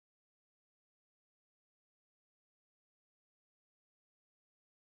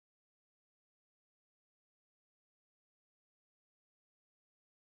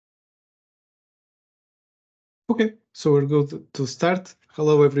Okay, so we're good to start.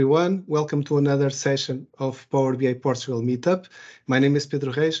 Hello, everyone. Welcome to another session of Power BI Portugal Meetup. My name is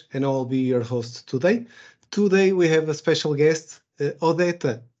Pedro Reis, and I'll be your host today. Today, we have a special guest,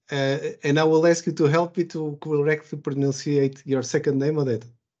 Odeta, and I will ask you to help me to correctly pronunciate your second name, Odeta.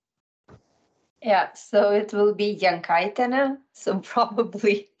 Yeah, so it will be Jankaitienė, so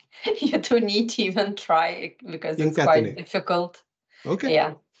probably you don't need to even try because it's quite difficult. Okay.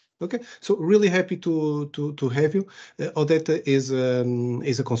 Yeah. Okay, so really happy to have you. Odeta is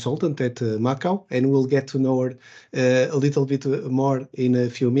a consultant at Macau, and we'll get to know her a little bit more in a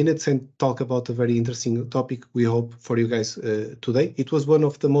few minutes and talk about a very interesting topic we hope for you guys today. It was one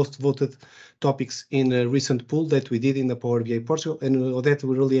of the most voted topics in a recent poll that we did in the Power BI Portugal, and Odeta,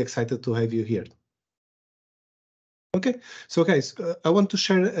 we're really excited to have you here. Okay, so guys, I want to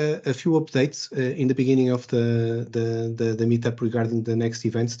share a few updates in the beginning of the meetup regarding the next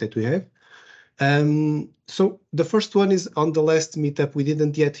events that we have. So the first one is on the last meetup, we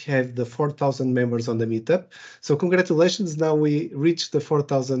didn't yet have the 4,000 members on the meetup. So congratulations, now we reached the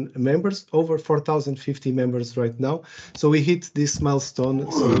 4,000 members, over 4,050 members right now. So we hit this milestone,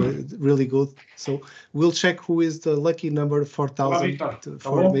 so really good. So we'll check who is the lucky number 4,000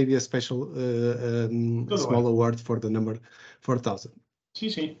 for maybe a special small award for the number 4,000.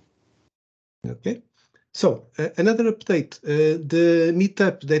 Sí. Okay. So another update, the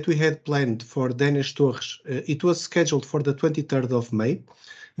meetup that we had planned for Danish Torres, it was scheduled for the 23rd of May,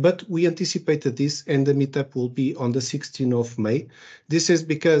 but we anticipated this and the meetup will be on the 16th of May. This is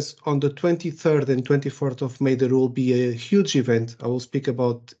because on the 23rd and 24th of May, there will be a huge event. I will speak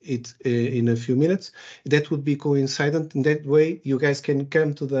about it in a few minutes. That would be coincident. In that way, you guys can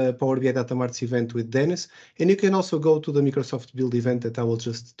come to the Power BI Data Marts event with Dennis, and you can also go to the Microsoft Build event that I will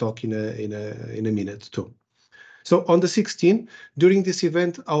just talk in a minute too. So on the 16th, during this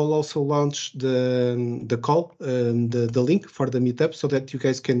event, I will also launch the call, the link for the meetup so that you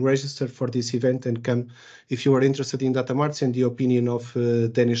guys can register for this event and come. If you are interested in Data Marts and the opinion of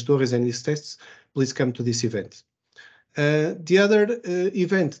Danish Torres and his tests, please come to this event. The other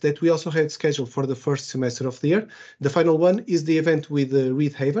event that we also had scheduled for the first semester of the year, the final one, is the event with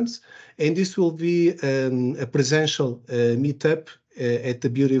Reed Havens, and this will be a presential meetup at the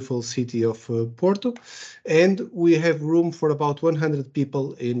beautiful city of Porto, and we have room for about 100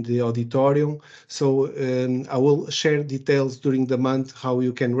 people in the auditorium. So I will share details during the month how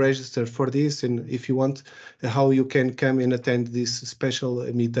you can register for this, and if you want, how you can come and attend this special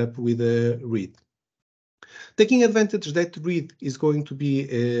meetup with Reed. Taking advantage that Reed is going to be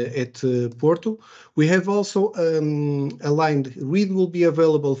at Porto, we have also aligned. Reed will be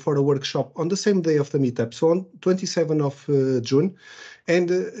available for a workshop on the same day of the meetup, so on 27th of June.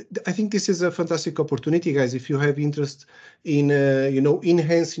 And I think this is a fantastic opportunity, guys. If you have interest in,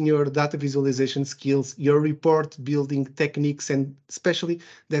 enhancing your data visualization skills, your report building techniques, and especially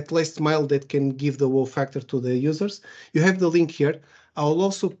that last mile that can give the wow factor to the users, you have the link here. I will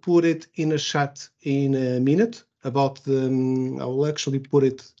also put it in a chat in a minute about I will actually put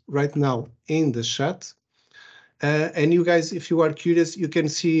it right now in the chat. And you guys, if you are curious, you can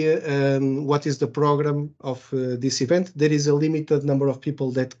see what is the program of this event. There is a limited number of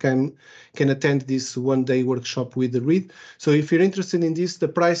people that can attend this one-day workshop with the Reed. So if you're interested in this, the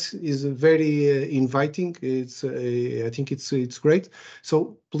price is very inviting. I think it's great.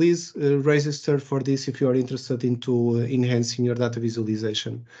 So please register for this if you are interested into enhancing your data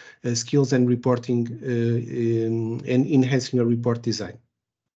visualization skills and reporting and enhancing your report design.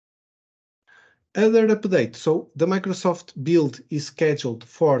 Other update, so the Microsoft Build is scheduled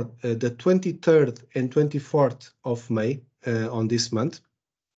for the 23rd and 24th of May on this month.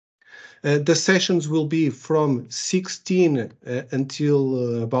 The sessions will be from 16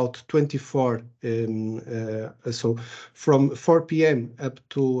 until about 24, so from 4 p.m. up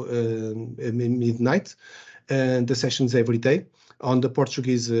to midnight, the sessions every day on the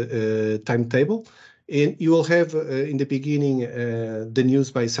Portuguese timetable. And you will have in the beginning the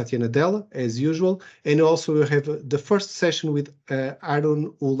news by Satya Nadella, as usual, and also you have the first session with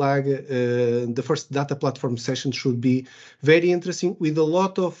Aaron Ulag. The first data platform session should be very interesting with a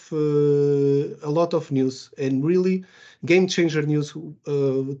lot of news and really game changer news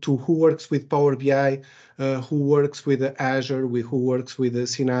to who works with Power BI, who works with Azure, who works with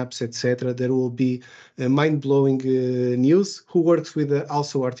Synapse, etc. There will be mind-blowing news. Who works with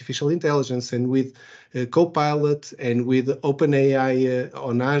also artificial intelligence and with Copilot and with OpenAI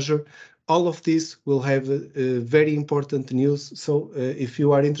on Azure. All of this will have very important news. So if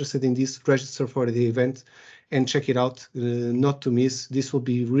you are interested in this, register for the event and check it out, not to miss. This will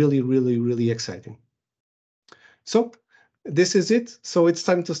be really, really, really exciting. So this is it. So it's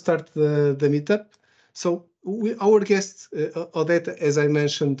time to start the meetup. So our guest, Odeta, as I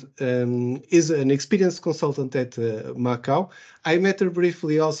mentioned, is an experienced consultant at Macau. I met her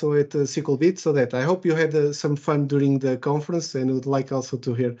briefly also at SQLBit, so that I hope you had some fun during the conference, and would like also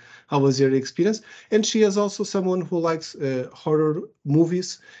to hear how was your experience. And she is also someone who likes horror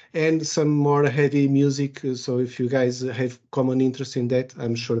movies and some more heavy music. So if you guys have common interest in that,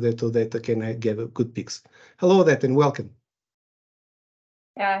 I'm sure that Odeta can give good picks. Hello, Odeta, and welcome.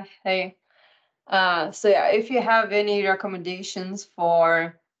 Yeah, hey. So yeah, if you have any recommendations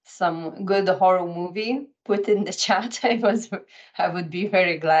for some good horror movie, put in the chat. I would be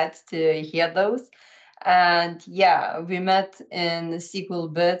very glad to hear those. And yeah, we met in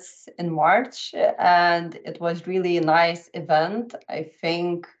SQLBits in March, and it was really a nice event. I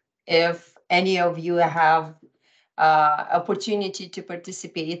think if any of you have opportunity to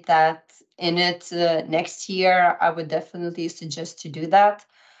participate in it next year, I would definitely suggest to do that.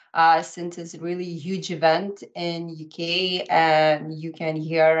 Since it's a really huge event in UK, and you can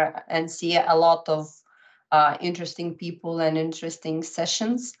hear and see a lot of interesting people and interesting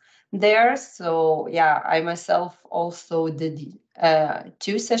sessions there. So yeah, I myself also did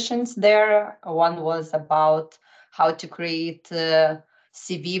 2 sessions there. One was about how to create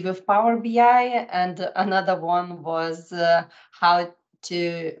CV with Power BI, and another one was how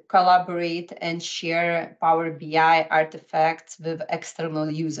to collaborate and share Power BI artifacts with external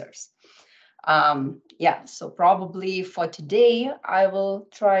users. Yeah, so probably for today, I will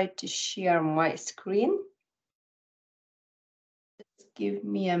try to share my screen. Just give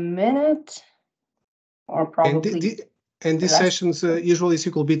me a minute, or probably. And these sessions, usually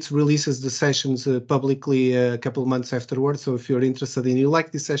SQLBits releases the sessions publicly a couple of months afterwards. So if you're interested in, you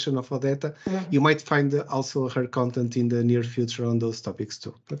like this session of Odeta, you might find also her content in the near future on those topics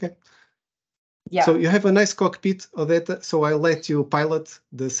too. Okay. Yeah. So you have a nice cockpit, Odeta. So I'll let you pilot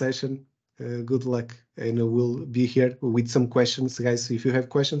the session. Good luck, and we'll be here with some questions, guys. If you have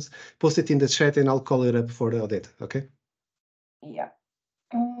questions, post it in the chat, and I'll call it up for Odeta. Okay. Yeah.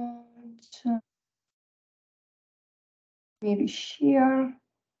 Maybe share.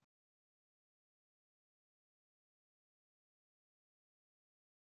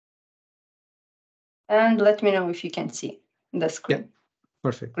 And let me know if you can see the screen. Yeah.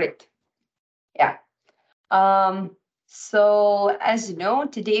 Perfect. Great. Yeah. So as you know,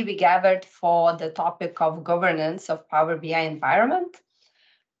 today we gathered for the topic of governance of Power BI environment,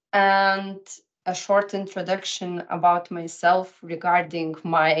 and a short introduction about myself regarding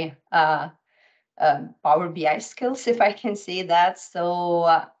my Power BI skills, if I can say that. So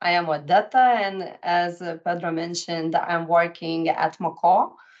I am Odeta, and as Pedro mentioned, I'm working at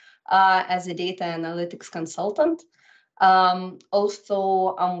Macau as a data analytics consultant.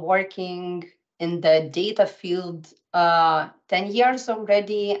 Also, I'm working in the data field 10 years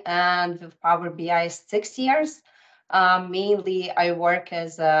already, and with Power BI 6 years. Mainly, I work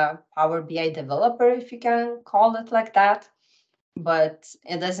as a Power BI developer, if you can call it like that. But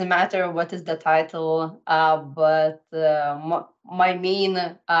it doesn't matter what is the title, but my main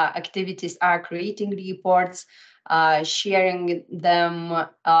activities are creating reports, sharing them,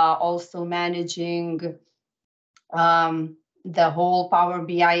 also managing the whole Power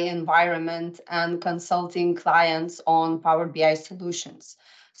BI environment, and consulting clients on Power BI solutions.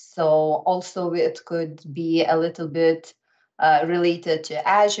 So also it could be a little bit related to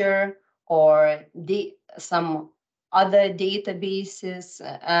Azure or some other databases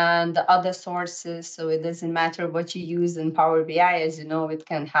and other sources. So it doesn't matter what you use in Power BI. As you know, it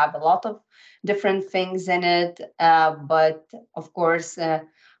can have a lot of different things in it. But of course,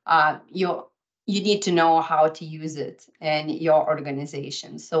 you need to know how to use it in your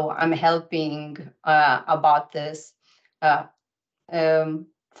organization. So I'm helping about this for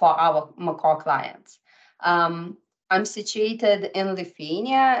our Macau clients. I'm situated in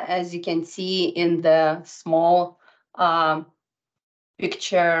Lithuania, as you can see in the small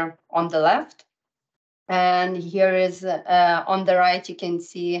picture on the left. And here is on the right, you can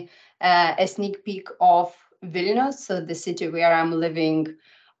see a sneak peek of Vilnius, so the city where I'm living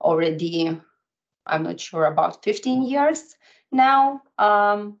already, I'm not sure, about 15 years now.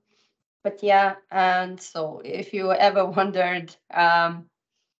 But yeah, and so if you ever wondered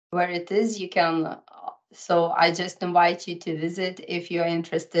where it is, you can. So I just invite you to visit if you're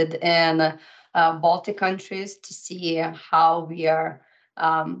interested in Baltic countries, to see how we are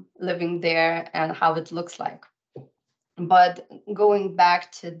living there and how it looks like. But going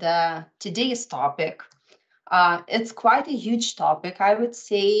back to today's topic, it's quite a huge topic, I would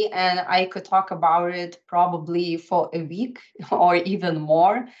say, and I could talk about it probably for a week or even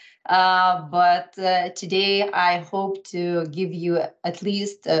more. But today I hope to give you at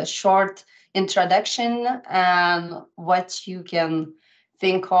least a short introduction and what you can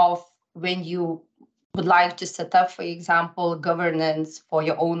think of when you would like to set up, for example, governance for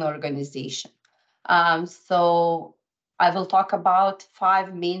your own organization. So I will talk about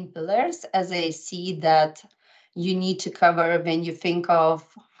 5 main pillars as I see that you need to cover when you think of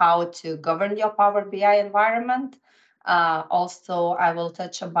how to govern your Power BI environment. Also, I will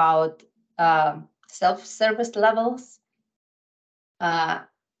touch about self-service levels.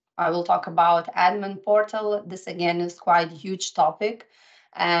 I will talk about admin portal. This again is quite a huge topic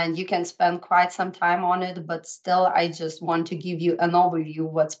and you can spend quite some time on it, but still I just want to give you an overview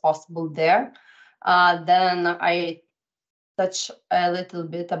what's possible there. Then I touch a little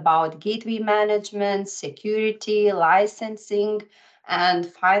bit about gateway management, security, licensing, and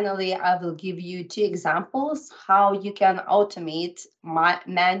finally, I will give you 2 examples how you can automate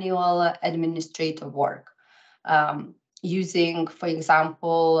manual administrative work using, for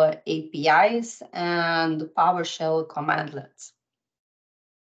example, APIs and PowerShell commandlets.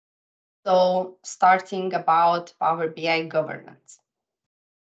 So starting about Power BI governance.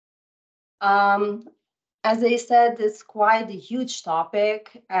 As I said, it's quite a huge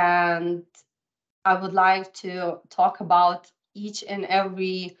topic, and I would like to talk about each and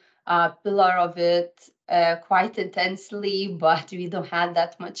every pillar of it quite intensely, but we don't have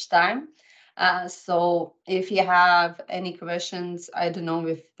that much time. So if you have any questions, I don't know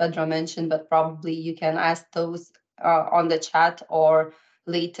if Pedro mentioned, but probably you can ask those on the chat, or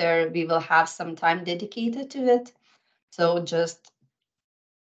later we will have some time dedicated to it. So just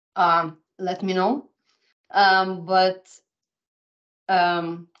let me know. But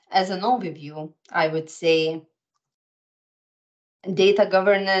as an overview, I would say data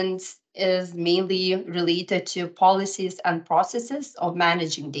governance is mainly related to policies and processes of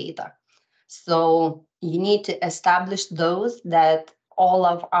managing data. So you need to establish those that all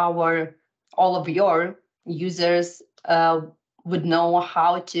of your users would know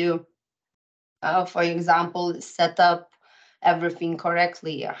how to, for example, set up everything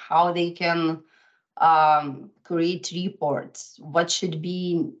correctly, how they can create reports, what should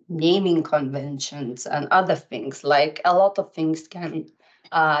be naming conventions and other things. Like a lot of things can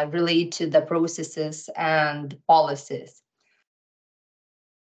relate to the processes and policies.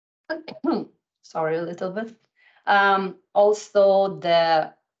 Sorry, a little bit. Also,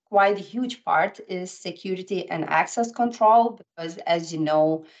 the quite huge part is security and access control, because as you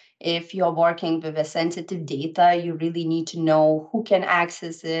know, if you're working with a sensitive data, you really need to know who can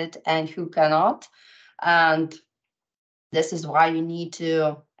access it and who cannot. And this is why you need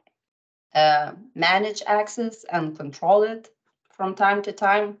to manage access and control it from time to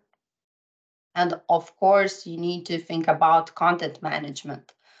time. And of course, you need to think about content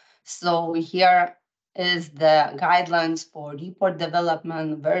management. So here is the guidelines for report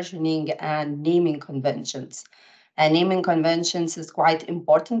development, versioning, and naming conventions. And naming conventions is quite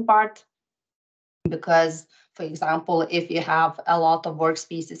important part because, for example, if you have a lot of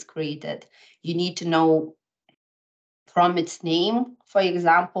workspaces created, you need to know from its name, for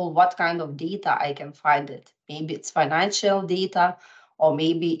example, what kind of data I can find it. Maybe it's financial data, or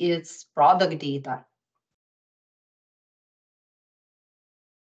maybe it's product data.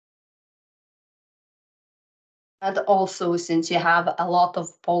 And also, since you have a lot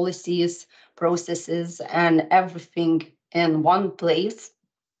of policies, processes, and everything in one place,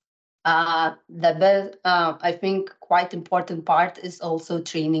 I think quite important part is also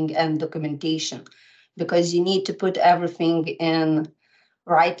training and documentation, because you need to put everything in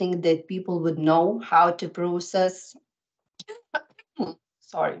writing that people would know how to process.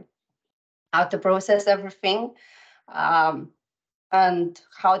 Sorry, how to process everything, and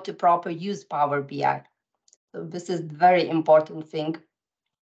how to proper use Power BI. So this is very important thing,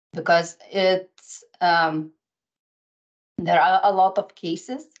 because it's there are a lot of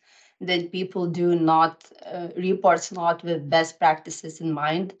cases that people do not reports not with best practices in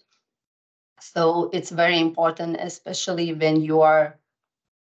mind. So it's very important, especially when you are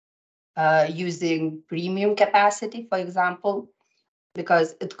using premium capacity, for example,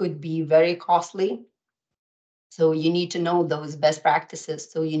 because it could be very costly. So you need to know those best practices.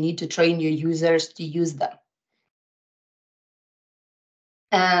 So you need to train your users to use them.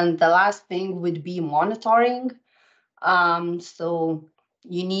 And the last thing would be monitoring. So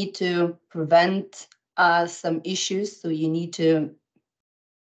you need to prevent some issues. So you need to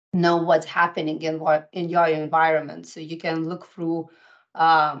know what's happening in your environment. So you can look through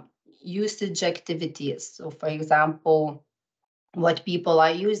usage activities. So for example, what people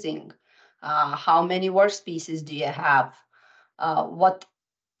are using, how many workspaces do you have, what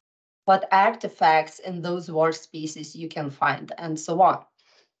artifacts in those workspaces you can find, and so on.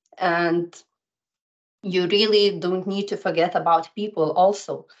 And you really don't need to forget about people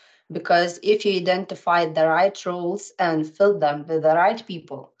also, because if you identify the right roles and fill them with the right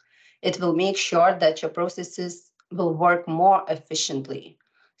people, it will make sure that your processes will work more efficiently.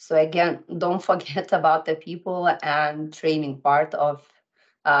 So again, don't forget about the people and training part of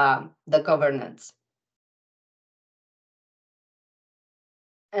the governance.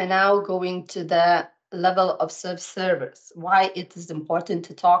 And now going to the level of self-service, why it is important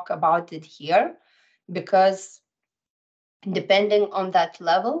to talk about it here, because depending on that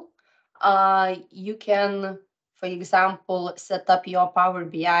level, you can, for example, set up your Power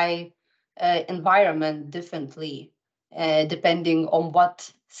BI environment differently, depending on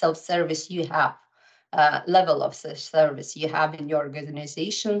what self-service you have, level of self-service you have in your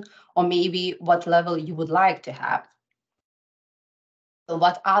organization, or maybe what level you would like to have. So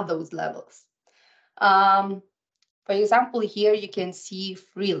what are those levels? For example, here you can see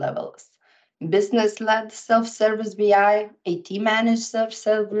 3 levels: business-led self-service BI, IT-managed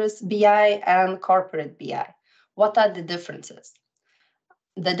self-service BI, and corporate BI. What are the differences?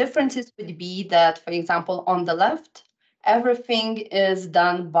 The differences would be that, for example, on the left, everything is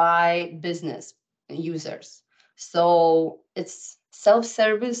done by business users. So it's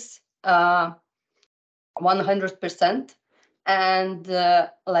self-service 100%. And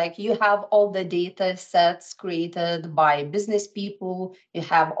like you have all the data sets created by business people, you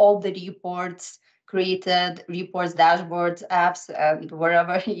have all the reports created, reports, dashboards, apps, and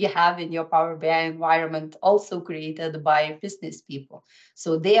wherever you have in your Power BI environment also created by business people.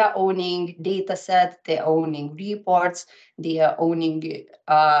 So they are owning data set, they're owning reports, they are owning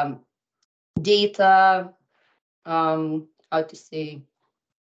data, how to say,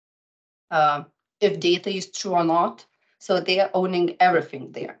 if data is true or not. So they are owning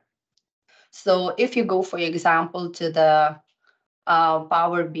everything there. So if you go, for example, to the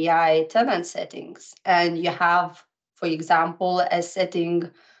Power BI tenant settings, and you have, for example, a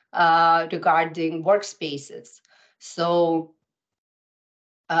setting regarding workspaces. So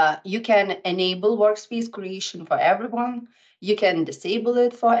you can enable workspace creation for everyone, you can disable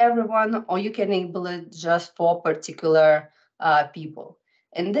it for everyone, or you can enable it just for particular people.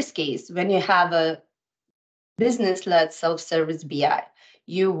 In this case, when you have a business-led self-service BI,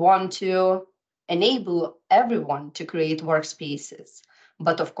 you want to enable everyone to create workspaces.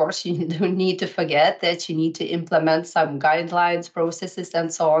 But of course, you don't need to forget that you need to implement some guidelines, processes,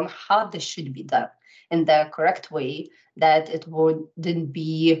 and so on, how this should be done in the correct way, that it wouldn't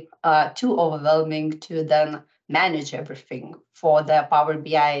be too overwhelming to then manage everything for the Power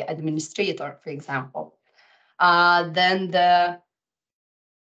BI administrator, for example. Then the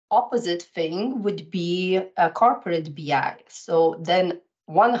opposite thing would be a corporate BI. So then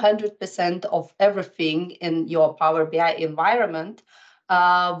 100% of everything in your Power BI environment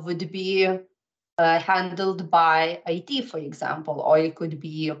would be handled by IT, for example, or it could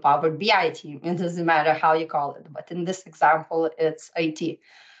be a Power BI team. It doesn't matter how you call it, but in this example, it's IT.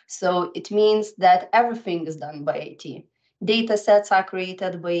 So it means that everything is done by IT. Data sets are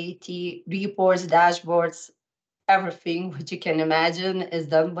created by IT, reports, dashboards, everything which you can imagine is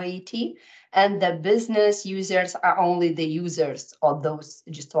done by IT, and the business users are only the users of those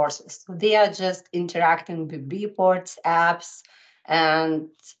resources. So they are just interacting with reports, apps, and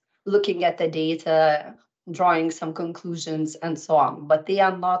looking at the data, drawing some conclusions, and so on, but they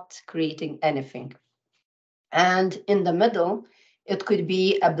are not creating anything. And in the middle, it could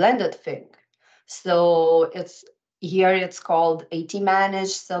be a blended thing. So it's called IT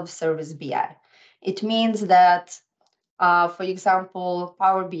managed self-service BI. It means that, for example,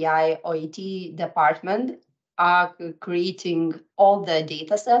 Power BI or IT department are creating all the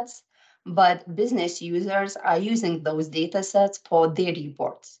data sets, but business users are using those data sets for their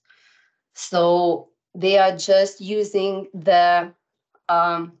reports. So they are just using the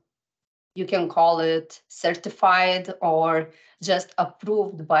you can call it certified or just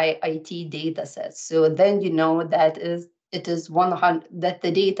approved by IT data sets. So then you know that it is 100, that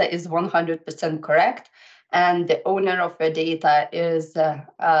the data is 100% correct, and the owner of the data is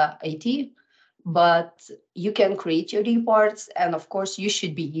IT. But you can create your reports, and of course you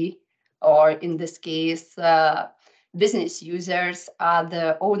should be, or in this case, business users are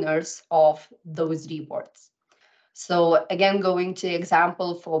the owners of those reports. So again, going to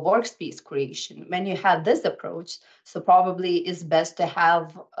example for workspace creation, when you have this approach, so probably it's best to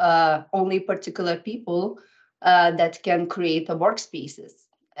have only particular people that can create a workspaces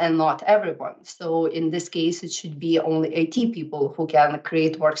and not everyone. So in this case, it should be only IT people who can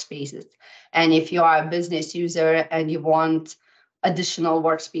create workspaces. And if you are a business user and you want additional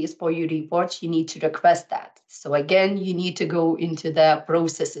workspace for your report, you need to request that. So again, you need to go into the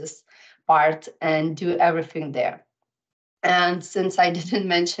processes part and do everything there. And since I didn't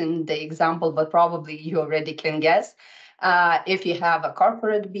mention the example, but probably you already can guess, if you have a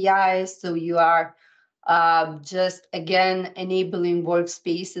corporate BI, so you are just again enabling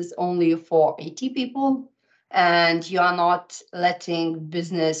workspaces only for IT people, and you are not letting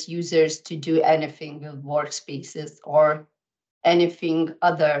business users to do anything with workspaces or anything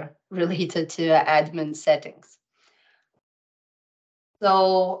other related to admin settings.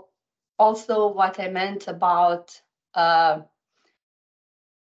 So also what I meant about that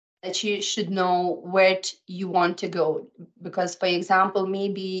you should know where you want to go. Because, for example,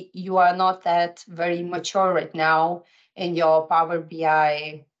 maybe you are not that very mature right now in your Power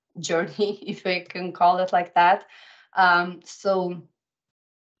BI journey, if I can call it like that. So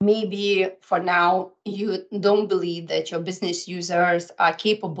maybe for now, you don't believe that your business users are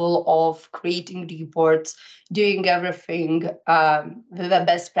capable of creating reports, doing everything with the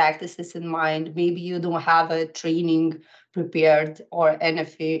best practices in mind. Maybe you don't have a training prepared or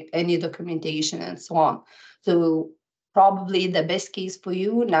anything, any documentation and so on. So probably the best case for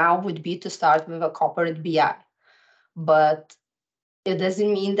you now would be to start with a corporate BI. But it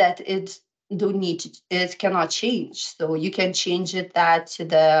doesn't mean that it cannot change. So you can change it that to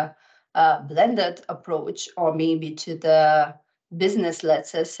the blended approach, or maybe to the business,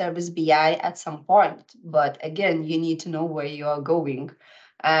 let's say, service BI at some point. But again, you need to know where you are going.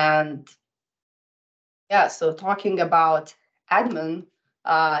 And yeah, so talking about admin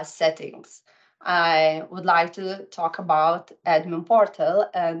settings, I would like to talk about admin portal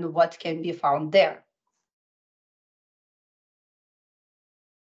and what can be found there.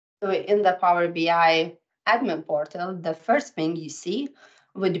 So in the Power BI admin portal, the first thing you see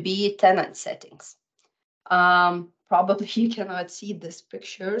would be tenant settings. Probably you cannot see this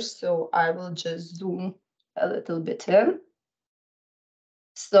picture, so I will just zoom a little bit in.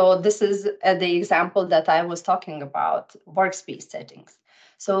 So this is the example that I was talking about, workspace settings.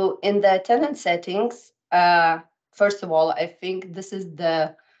 So in the tenant settings, first of all, I think this is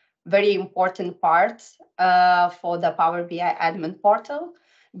the very important part for the Power BI admin portal,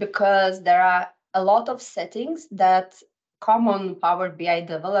 because there are a lot of settings that common Power BI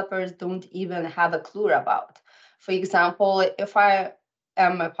developers don't even have a clue about. For example, if I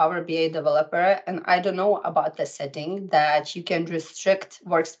am a Power BI developer and I don't know about the setting that you can restrict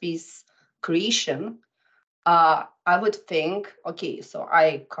workspace creation, I would think, okay, so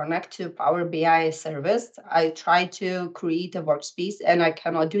I connect to Power BI service, I try to create a workspace and I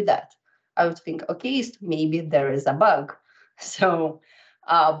cannot do that. I would think, okay, so maybe there is a bug. So,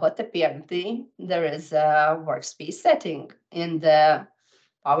 but apparently there is a workspace setting in the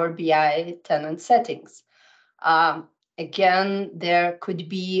Power BI tenant settings. Again, there could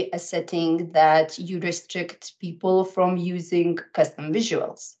be a setting that you restrict people from using custom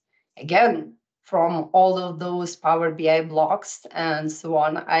visuals. Again, from all of those Power BI blocks and so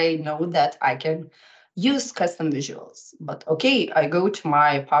on, I know that I can use custom visuals. But okay, I go to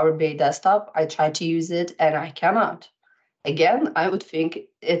my Power BI desktop, I try to use it, and I cannot. Again, I would think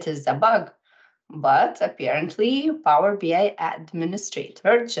it is a bug. But apparently, Power BI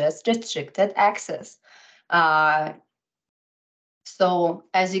administrator just restricted access. So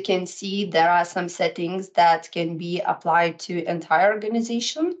as you can see, there are some settings that can be applied to entire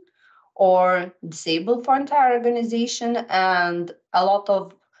organization or disabled for entire organization, and a lot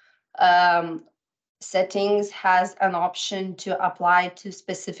of settings has an option to apply to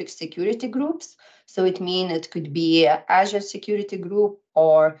specific security groups. So it means it could be Azure security group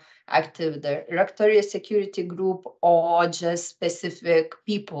or Active Directory security group, or just specific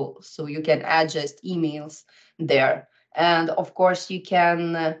people. So you can add just emails there. And of course, you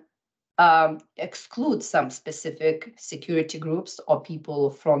can exclude some specific security groups or people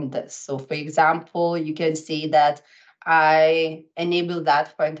from this. So for example, you can say that I enable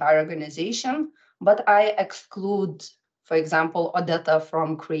that for entire organization, but I exclude, for example, Odeta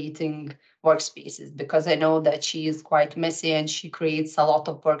from creating workspaces, because I know that she is quite messy and she creates a lot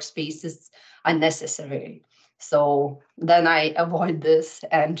of workspaces unnecessarily. So then I avoid this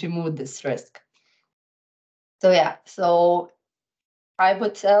and remove this risk. So yeah, so I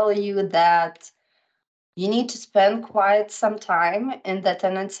would tell you that you need to spend quite some time in the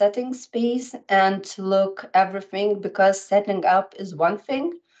tenant settings space and to look everything, because setting up is one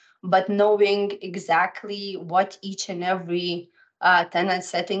thing, but knowing exactly what each and every tenant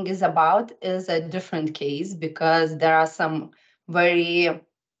setting is about is a different case, because there are some very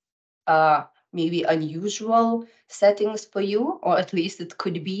maybe unusual settings for you, or at least it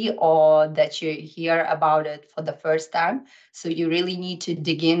could be, or that you hear about it for the first time. So you really need to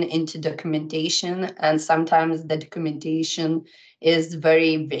dig into documentation, and sometimes the documentation is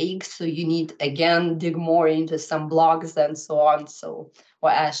very vague. So you need, again, dig more into some blogs and so on. So, or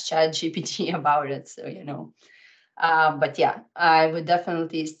ask ChatGPT about it. So, but yeah, I would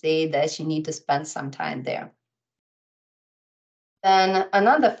definitely say that you need to spend some time there. Then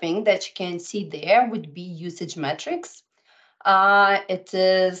another thing that you can see there would be usage metrics. It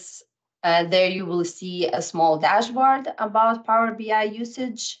is there you will see a small dashboard about Power BI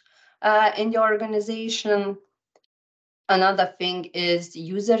usage in your organization. Another thing is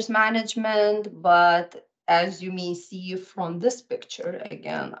users management, but as you may see from this picture,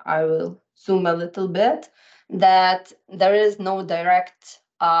 again, I will zoom a little bit, that there is no direct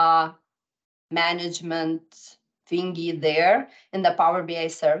management thingy there in the Power BI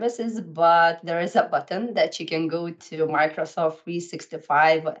services, but there is a button that you can go to Microsoft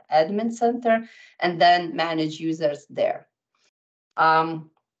 365 Admin Center and then manage users there.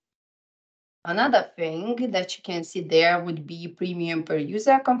 Another thing that you can see there would be premium per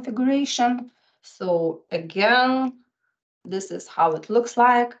user configuration. So again, this is how it looks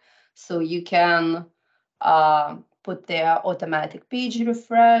like. So you can put there automatic page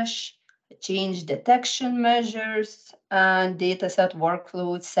refresh, change detection measures, and dataset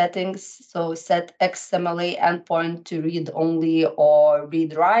workload settings. So set XMLA endpoint to read only or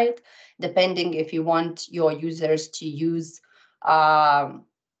read write, depending if you want your users to use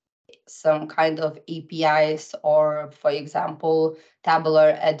some kind of APIs, or, for example,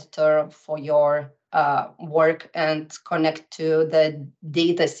 tabular editor for your work, and connect to the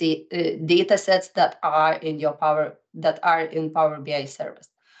data sets that are in Power BI service.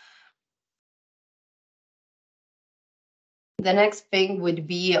 The next thing would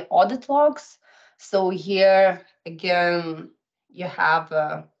be audit logs. So here again, you have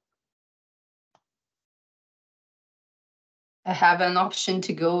an option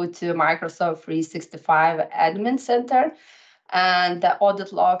to go to Microsoft 365 Admin Center, and the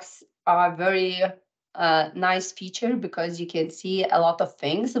audit logs are very nice feature, because you can see a lot of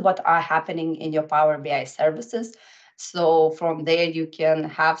things what are happening in your Power BI services. So from there you can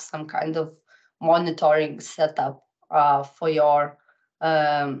have some kind of monitoring setup for your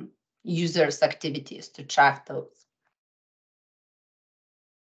users' activities to track those.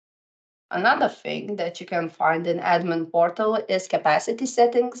 Another thing that you can find in admin portal is capacity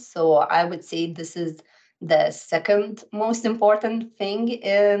settings. So I would say this is the second most important thing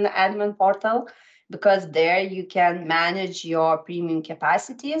in admin portal, because there you can manage your premium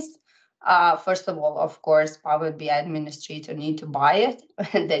capacities. First of all, of course, Power BI administrator need to buy it,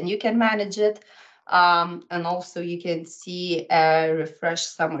 and then you can manage it. And also you can see a refresh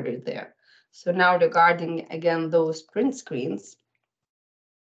summary there. So now regarding, again, those print screens,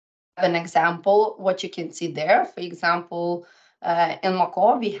 an example, what you can see there. For example, in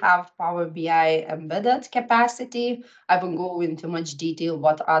Mako, we have Power BI embedded capacity. I won't go into much detail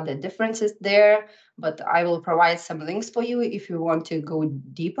what are the differences there, but I will provide some links for you if you want to go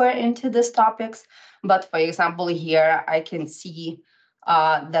deeper into these topics. But for example, here I can see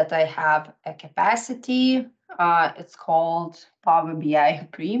that I have a capacity. It's called Power BI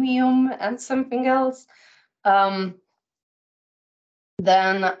Premium and something else.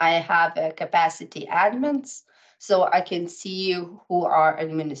 Then I have a capacity admins, so I can see who are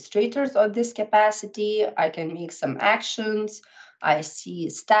administrators of this capacity. I can make some actions. I see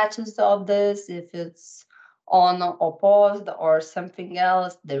status of this, if it's on or paused or something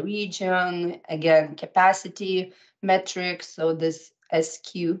else, the region, again, capacity metrics. So this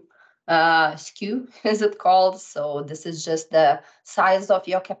SQ, SKU is it called? So this is just the size of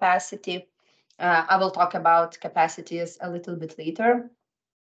your capacity. I will talk about capacities a little bit later.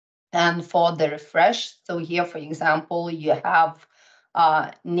 And for the refresh, so here, for example, you have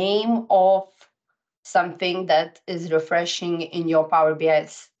name of something that is refreshing in your Power BI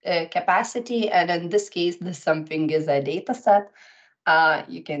capacity. And in this case, this something is a data set.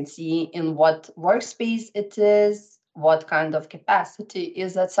 You can see in what workspace it is, what kind of capacity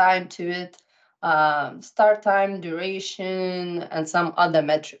is assigned to it, start time, duration, and some other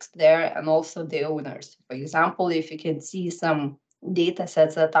metrics there, and also the owners. For example, if you can see some data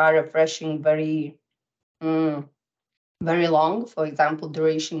sets that are refreshing very long, for example,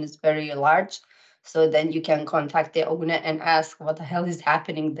 duration is very large, so then you can contact the owner and ask what the hell is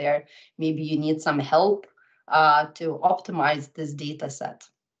happening there. Maybe you need some help to optimize this data set.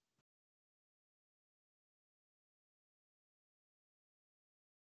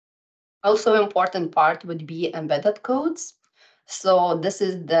 Also important part would be embedded codes. So this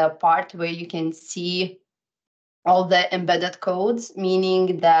is the part where you can see all the embedded codes,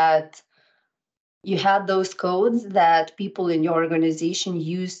 meaning that you had those codes that people in your organization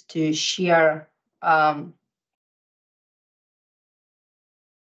use to share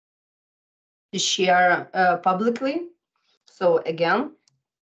publicly. So again,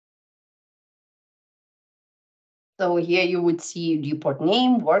 so here you would see report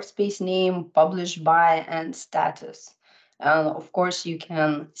name, workspace name, published by, and status. And of course, you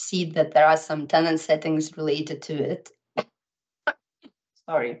can see that there are some tenant settings related to it.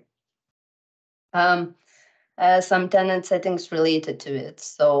 Sorry. Some tenant settings related to it.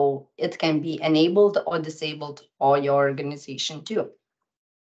 So it can be enabled or disabled for your organization too.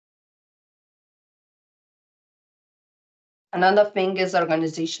 Another thing is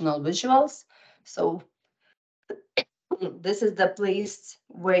organizational visuals. So this is the place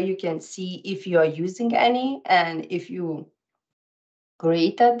where you can see if you are using any and if you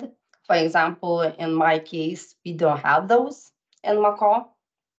created. For example, in my case, we don't have those in Macaw.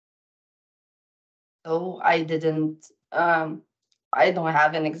 So I don't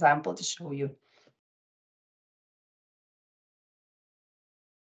have an example to show you.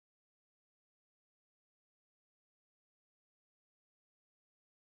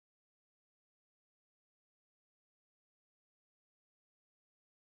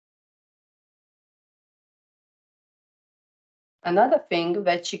 Another thing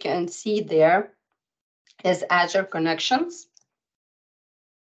that you can see there is Azure connections.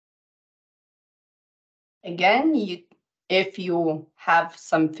 Again, if you have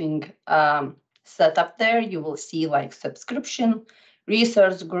something set up there, you will see like subscription,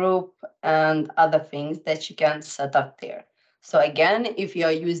 research group, and other things that you can set up there. So again, if you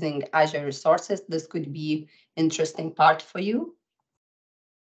are using Azure resources, this could be interesting part for you.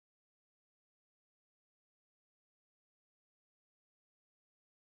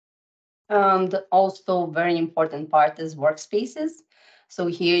 And also very important part is workspaces. So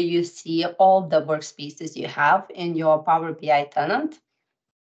here you see all the workspaces you have in your Power BI tenant.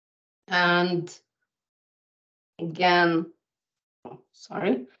 And again,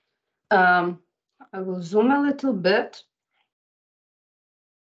 sorry, I will zoom a little bit.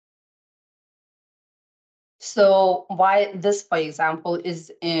 So why this, for example,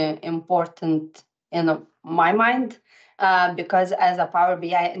 is important in my mind, because as a Power BI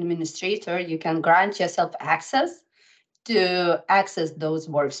administrator, you can grant yourself access to access those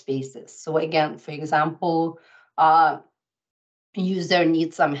workspaces. So again, for example, user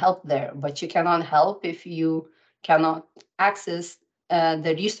needs some help there, but you cannot help if you cannot access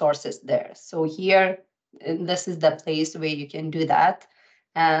the resources there. So here, this is the place where you can do that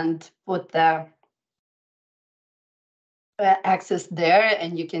and put the access there,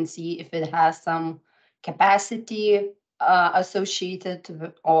 and you can see if it has some capacity associated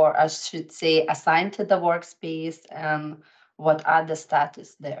to, or I should say assigned to the workspace, and what are the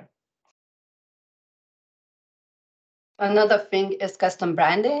status there. Another thing is custom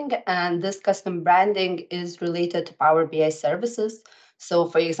branding, and this custom branding is related to Power BI services. So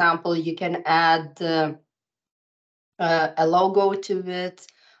for example, you can add a logo to it,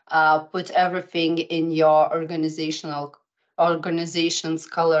 put everything in your organization's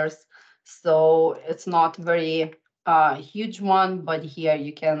colors. So it's not very huge one, but here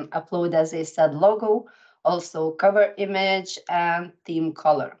you can upload, as I said, logo, also cover image and theme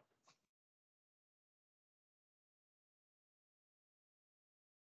color.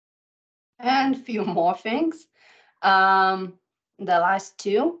 And few more things. The last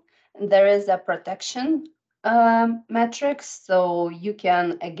two, there is a protection metrics. So you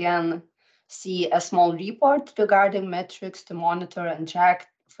can, again, see a small report regarding metrics to monitor and track,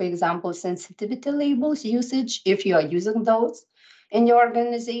 for example, sensitivity labels usage, if you are using those in your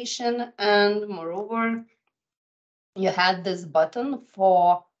organization. And moreover, you had this button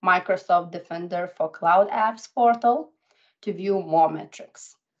for Microsoft Defender for Cloud Apps portal to view more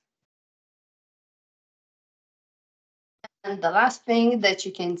metrics. And the last thing that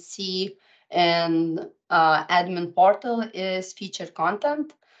you can see in admin portal is featured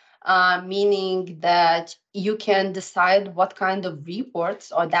content, meaning that you can decide what kind of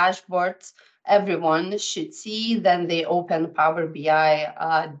reports or dashboards everyone should see when they open Power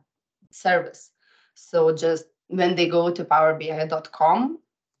BI service. So just when they go to powerbi.com,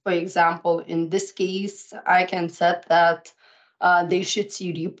 for example, in this case, I can set that they should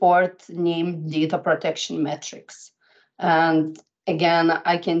see report named data protection metrics. And again,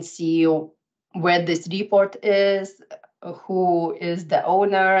 I can see where this report is, who is the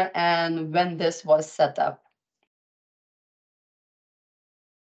owner, and when this was set up.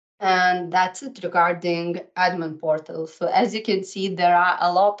 And that's it regarding admin portal. So as you can see, there are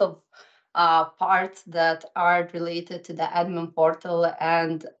a lot of parts that are related to the admin portal,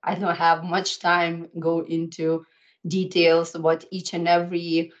 and I don't have much time go into details what each and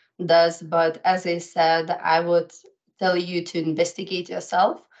every does. But as I said, I would tell you to investigate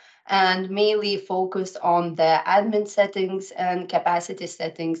yourself and mainly focus on the admin settings and capacity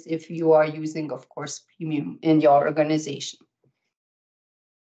settings if you are using, of course, premium in your organization.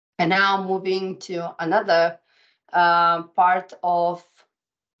 And now moving to another part of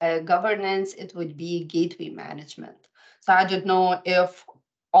governance, it would be gateway management. So I don't know if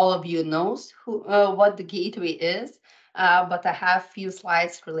all of you knows what the gateway is, but I have few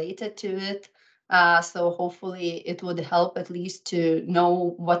slides related to it. So hopefully it would help at least to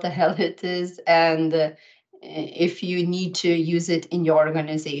know what the hell it is and if you need to use it in your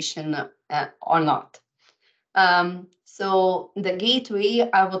organization or not. So the gateway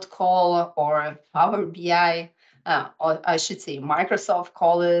I would call, or Power BI, or I should say Microsoft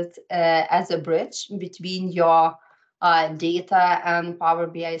call it as a bridge between your data and Power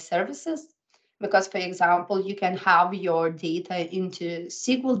BI services. Because, for example, you can have your data into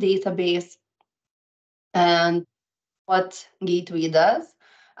SQL database, and what Gateway does,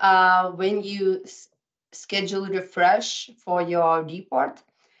 when you schedule refresh for your report,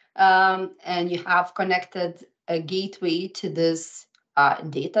 and you have connected a gateway to this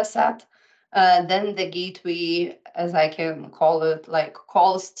data set, then the gateway, as I can call it, like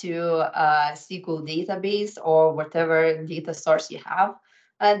calls to a SQL database or whatever data source you have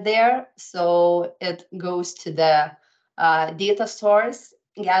there. So it goes to the data source,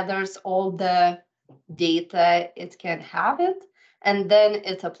 gathers all the data it can have it, and then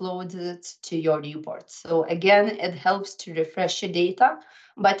it uploads it to your report. So again, it helps to refresh your data,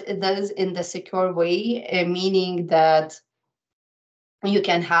 but it does in the secure way, meaning that you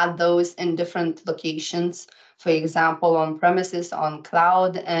can have those in different locations, for example, on premises, on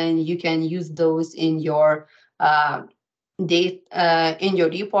cloud, and you can use those in your in your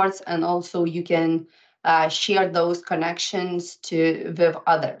reports, and also you can share those connections to with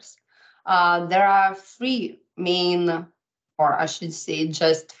others. There are three main, or I should say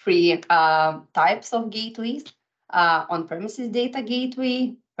just three types of gateways: on-premises data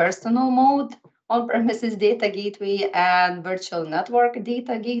gateway, personal mode on-premises data gateway, and virtual network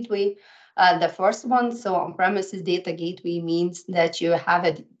data gateway. The first one, so on-premises data gateway, means that you have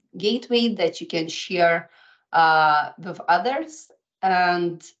a gateway that you can share with others,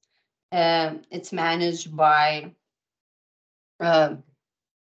 and it's managed by uh,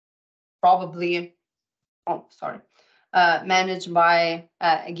 probably, oh, sorry, managed by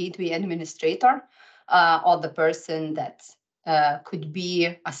a gateway administrator or the person that could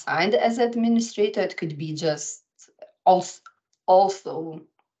be assigned as administrator. It could be just also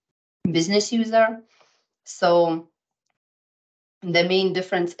business user. So the main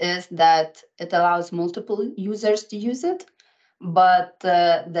difference is that it allows multiple users to use it, but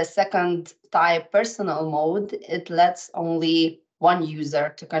the second type, personal mode, it lets only one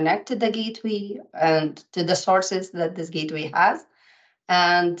user to connect to the gateway and to the sources that this gateway has,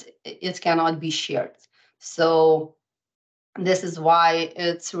 and it cannot be shared. So this is why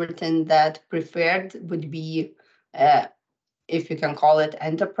it's written that preferred would be, if you can call it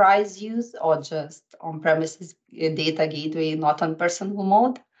enterprise use, or just on-premises data gateway, not on personal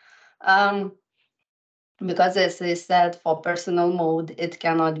mode. Because as I said, for personal mode, it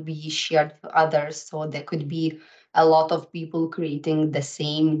cannot be shared with others. So there could be a lot of people creating the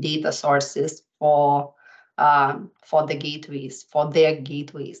same data sources for the gateways, for their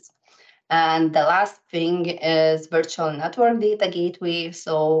gateways. And the last thing is virtual network data gateway.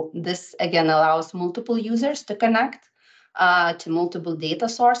 So this again allows multiple users to connect to multiple data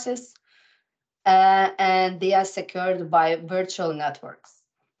sources, and they are secured by virtual networks.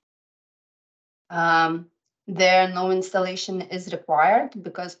 There, no installation is required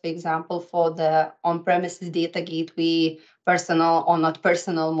because, for example, for the on-premises data gateway, personal or not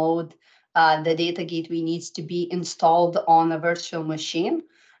personal mode, the data gateway needs to be installed on a virtual machine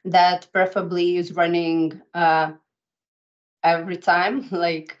that preferably is running every time,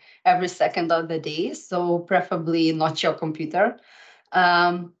 like every second of the day. So preferably not your computer.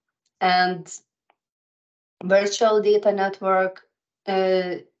 And virtual data network,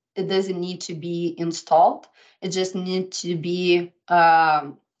 it doesn't need to be installed. It just needs to be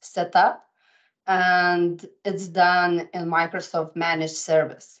set up, and it's done in Microsoft Managed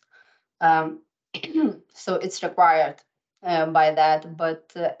Service. So it's required by that.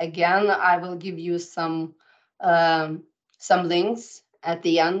 But again, I will give you some links at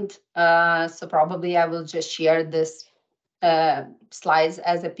the end. So probably I will just share this slides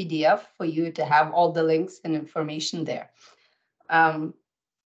as a PDF for you to have all the links and information there.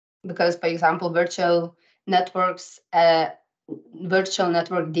 Because, for example, virtual network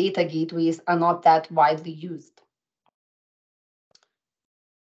data gateways are not that widely used.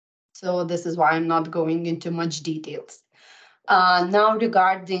 So this is why I'm not going into much details. Now,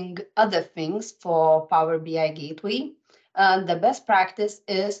 regarding other things for Power BI Gateway, the best practice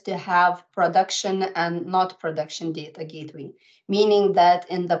is to have production and not production data gateway, meaning that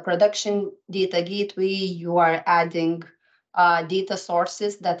in the production data gateway, you are adding data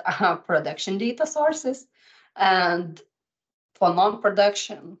sources that are production data sources. And for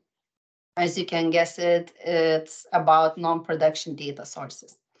non-production, as you can guess it, it's about non-production data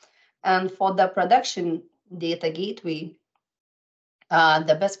sources. And for the production data gateway,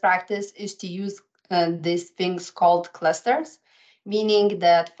 the best practice is to use these things called clusters, meaning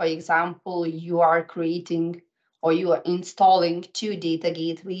that, for example, you are creating or you are installing 2 data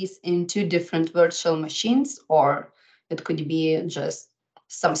gateways in 2 different virtual machines, or it could be just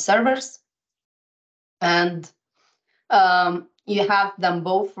some servers. And you have them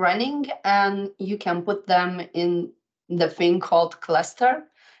both running, and you can put them in the thing called cluster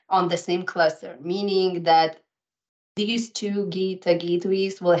on the same cluster, meaning that these 2 data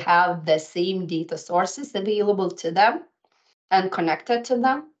gateways will have the same data sources available to them and connected to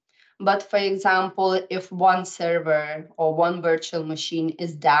them. But for example, if one server or one virtual machine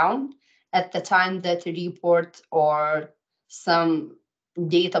is down at the time that a report or some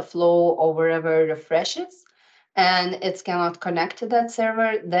data flow or wherever refreshes, and it cannot connect to that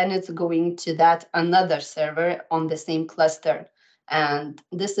server, then it's going to that another server on the same cluster. And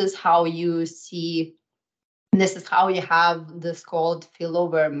this is how you have this called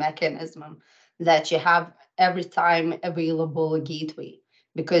failover mechanism, that you have every time available gateway.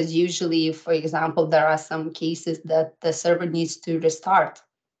 Because usually, for example, there are some cases that the server needs to restart,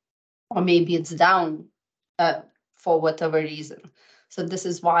 or maybe it's down for whatever reason. So this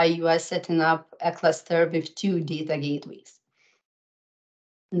is why you are setting up a cluster with 2 data gateways.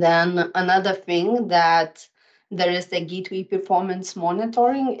 Then another thing that there is the gateway performance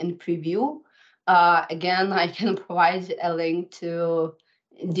monitoring in preview. Again, I can provide a link to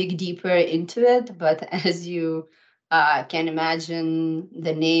dig deeper into it, but as you can imagine,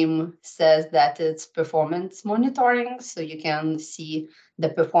 the name says that it's performance monitoring, so you can see the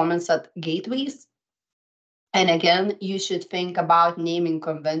performance at gateways. And again, you should think about naming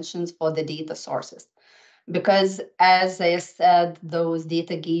conventions for the data sources, because as I said, those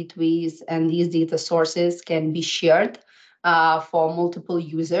data gateways and these data sources can be shared for multiple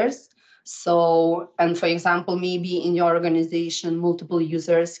users. So, and for example, maybe in your organization, multiple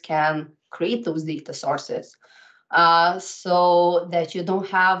users can create those data sources so that you don't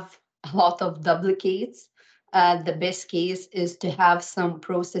have a lot of duplicates. The best case is to have some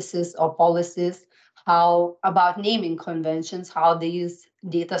processes or policies about naming conventions, how these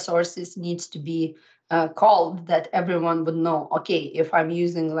data sources needs to be called, that everyone would know, okay, if I'm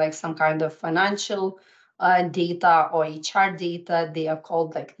using like some kind of financial data or HR data, they are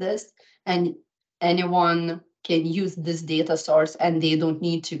called like this, and anyone can use this data source and they don't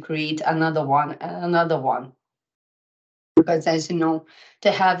need to create another one and another one. Because as you know,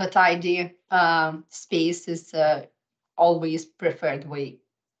 to have a tidy space is always preferred way.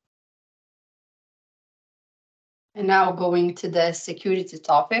 And now going to the security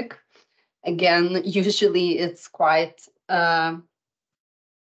topic. Again, usually it's quite, I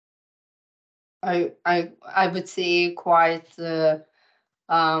would say quite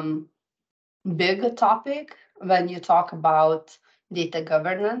big topic when you talk about data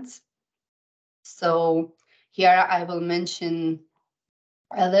governance. So here I will mention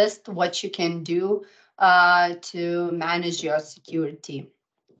a list what you can do to manage your security.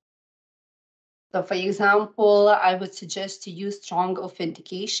 So for example, I would suggest to use strong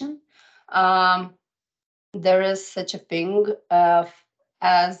authentication. There is such a thing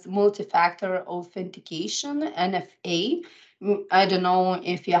as multi-factor authentication, NFA. I don't know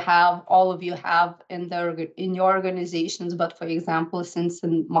if all of you have in your organizations, but for example, since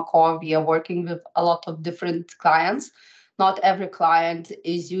in Macau we are working with a lot of different clients, not every client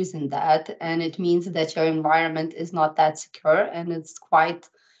is using that, and it means that your environment is not that secure, and it's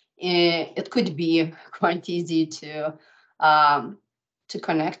it could be quite easy to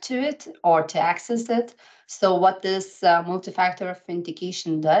connect to it or to access it. So what this multi-factor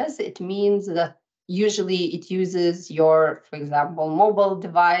authentication does, it means that usually it uses your, for example, mobile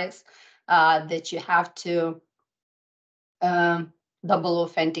device that you have to double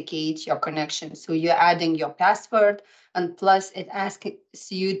authenticate your connection. So you're adding your password, and plus it asks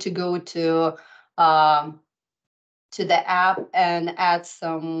you to go to to the app and add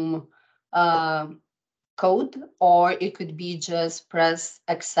some code, or it could be just press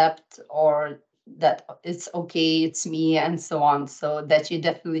accept, or that it's okay, it's me, and so on, so that you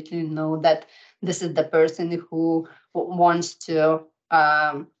definitely know that this is the person who wants to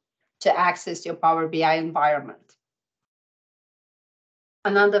access your Power BI environment.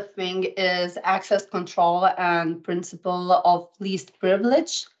 Another thing is access control and principle of least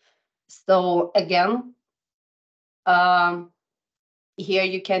privilege. So again, here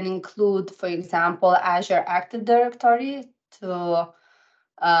you can include, for example, Azure Active Directory to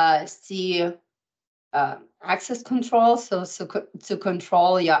see access control. So to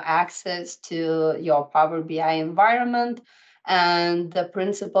control your access to your Power BI environment. And the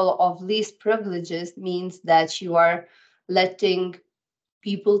principle of least privileges means that you are letting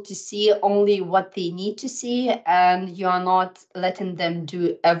people to see only what they need to see, and you are not letting them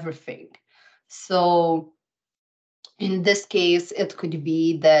do everything. So in this case, it could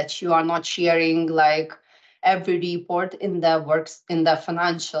be that you are not sharing like every report in the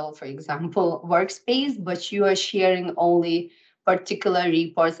financial, for example, workspace, but you are sharing only particular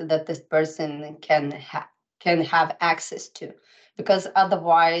reports that this person can have access to, because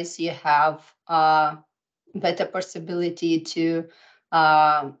otherwise you have better possibility to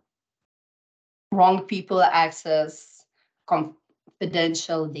wrong people access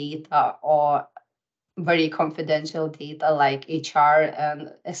confidential data, or very confidential data like HR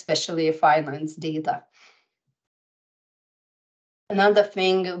and especially finance data. Another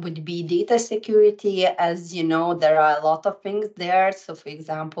thing would be data security. As you know, there are a lot of things there. So for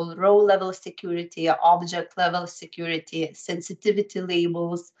example, row level security, object level security, sensitivity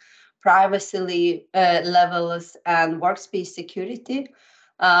labels, privacy levels, and workspace security.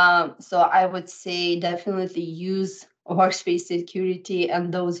 So I would say definitely use workspace security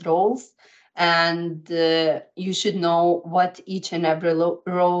and those roles. And you should know what each and every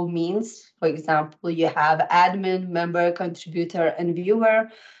role means. For example, you have admin, member, contributor, and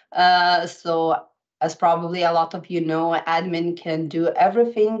viewer. So as probably a lot of you know, admin can do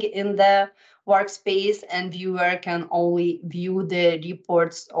everything in the workspace, and viewer can only view the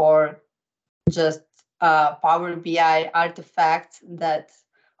reports or just Power BI artifacts that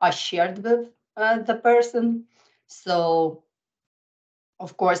are shared with the person. So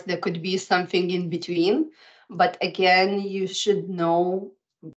of course, there could be something in between, but again, you should know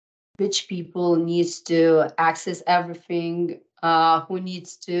which people needs to access everything, who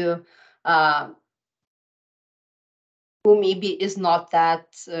needs to, who maybe is not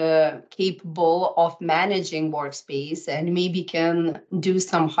that capable of managing workspace and maybe can do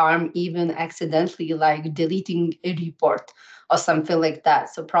some harm even accidentally, like deleting a report or something like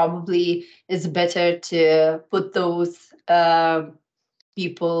that. So probably it's better to put those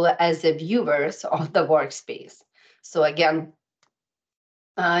people as the viewers of the workspace. So again,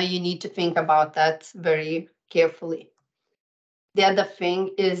 you need to think about that very carefully. The other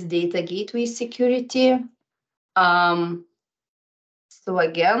thing is data gateway security. So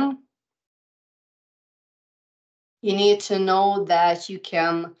again, you need to know that you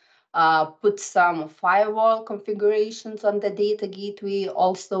can put some firewall configurations on the data gateway.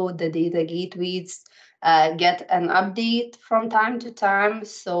 Also, the data gateways get an update from time to time.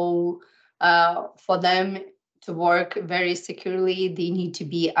 So for them to work very securely, they need to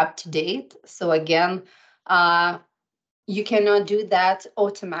be up to date. So again, you cannot do that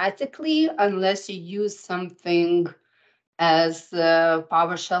automatically unless you use something as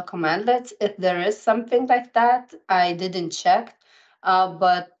PowerShell commandlets. If there is something like that, I didn't check.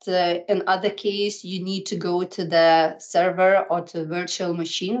 But in other case, you need to go to the server or to virtual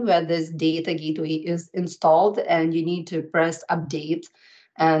machine where this data gateway is installed, and you need to press update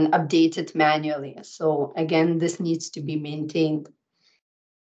and update it manually. So again, this needs to be maintained.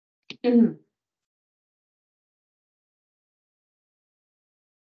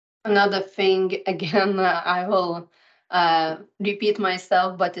 Another thing, again, I will repeat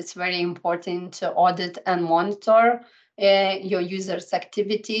myself, but it's very important to audit and monitor your users'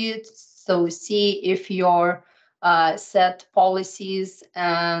 activity. So see if your set policies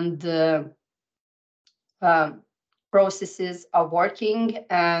and processes are working,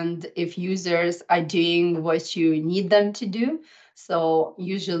 and if users are doing what you need them to do. So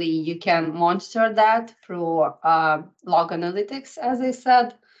usually you can monitor that through log analytics, as I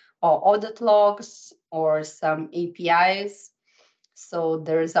said, or audit logs or some APIs. So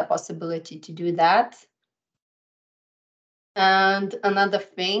there is a possibility to do that. And another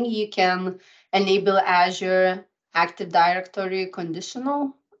thing, you can enable Azure Active Directory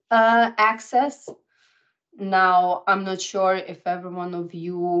conditional access. Now, I'm not sure if every one of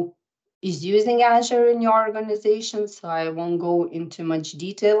you is using Azure in your organization, so I won't go into much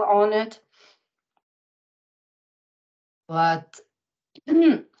detail on it. But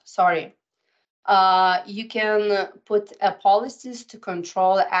sorry, you can put policies to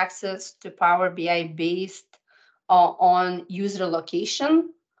control access to Power BI based on user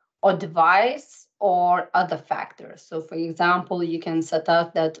location or device or other factors. So for example, you can set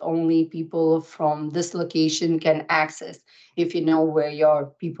up that only people from this location can access if you know where your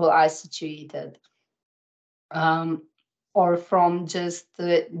people are situated. Or from just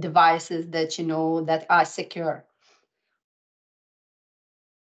the devices that you know that are secure.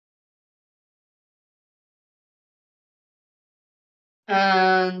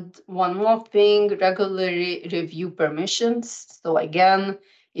 And one more thing, regularly review permissions. So again,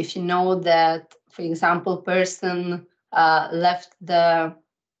 if you know that, for example, person left the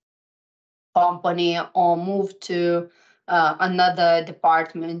company or moved to another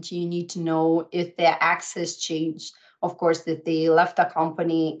department, you need to know if their access changed. Of course, if they left the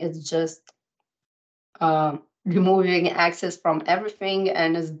company, it's just removing access from everything,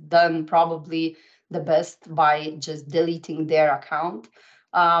 and is done probably the best by just deleting their account.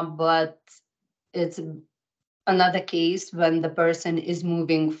 But it's another case when the person is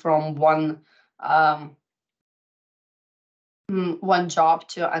moving from one job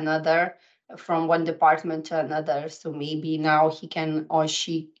to another, from one department to another. So maybe now he can or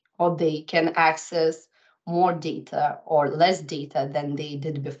she or they can access more data or less data than they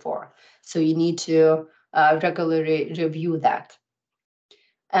did before. So you need to regularly review that.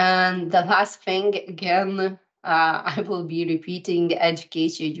 And the last thing, again, I will be repeating,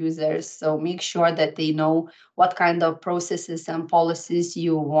 educate your users. So make sure that they know what kind of processes and policies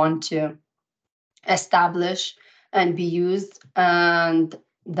you want to establish and be used, and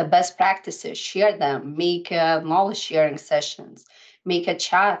the best practices, share them, make knowledge sharing sessions, make a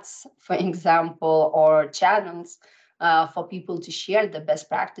chats, for example, or channels for people to share the best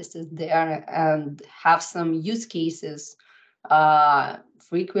practices there, and have some use cases,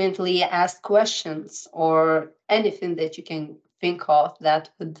 frequently asked questions, or anything that you can think of that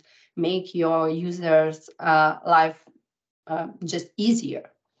would make your users' life just easier.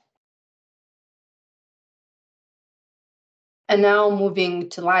 And now moving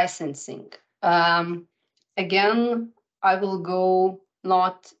to licensing. Again, I will go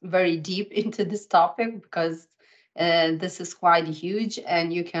not very deep into this topic because this is quite huge,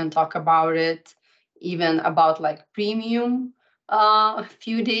 and you can talk about it even about like premium a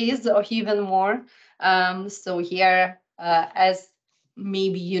few days or even more. So here, as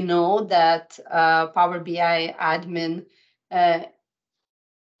maybe you know that Power BI admin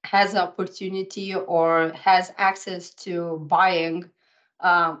has opportunity or has access to buying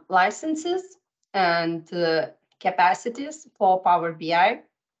licenses and capacities for Power BI.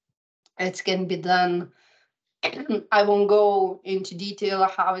 It can be done. I won't go into detail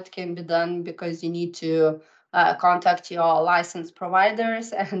how it can be done because you need to contact your license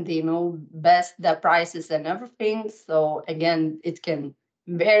providers and they know best the prices and everything. So again, it can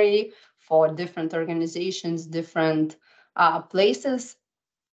vary for different organizations, different places.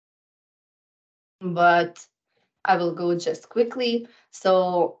 But I will go just quickly.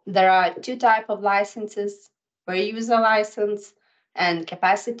 So there are two types of licenses: per user license and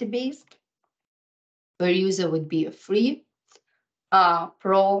capacity based. Per user would be a free,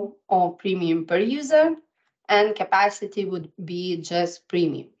 pro or premium per user, and capacity would be just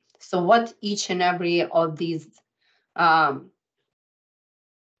premium. So what each and every of these um,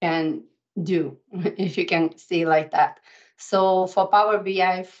 can do, if you can say like that. So for Power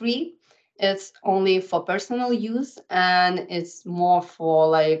BI free, it's only for personal use, and it's more for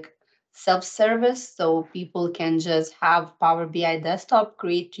like self-service. So people can just have Power BI desktop,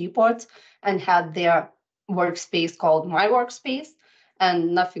 create reports, and have their workspace called My Workspace,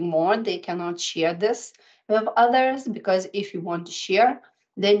 and nothing more. They cannot share this with others, because if you want to share,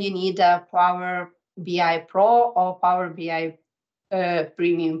 then you need a Power BI Pro or Power BI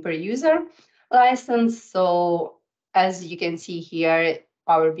premium per user license. So as you can see here,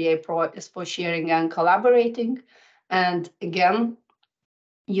 Power BI Pro is for sharing and collaborating. And again,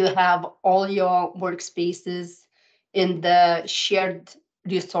 you have all your workspaces in the shared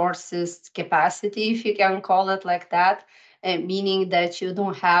resources capacity, if you can call it like that, meaning that you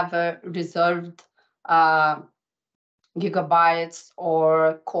don't have a reserved gigabytes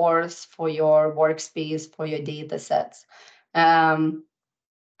or cores for your workspace, for your data sets. And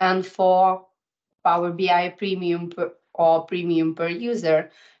for Power BI Premium or Premium per user,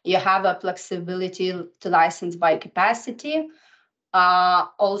 you have a flexibility to license by capacity.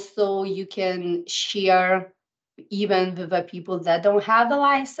 Also, you can share even with the people that don't have a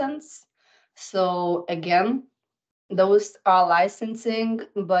license. So again, those are licensing,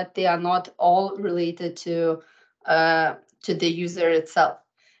 but they are not all related to the user itself.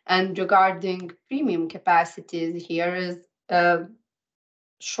 And regarding premium capacities, here is a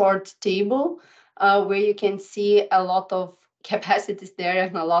short table where you can see a lot of capacities there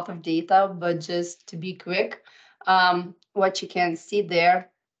and a lot of data. But just to be quick, what you can see there,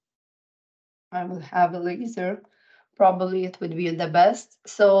 I will have a laser. Probably it would be the best.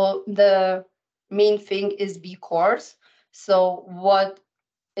 So the main thing is B cores. So what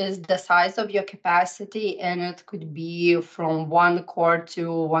is the size of your capacity, and it could be from 1 core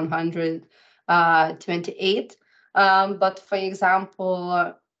to 128. But for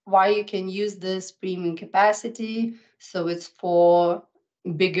example, why you can use this premium capacity? So it's for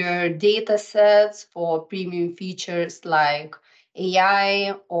bigger data sets, for premium features like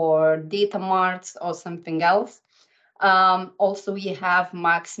AI or data marts or something else. Also, we have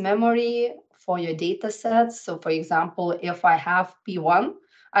max memory for your data sets. So for example, if I have P1,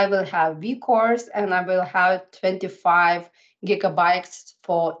 I will have V cores and I will have 25 gigabytes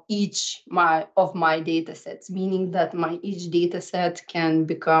for each of my data sets, meaning that my each data set can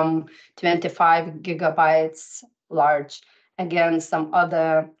become 25 gigabytes large. Again, some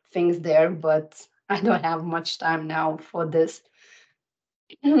other things there, but I don't have much time now for this.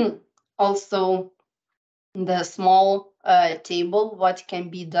 Also, the small table, what can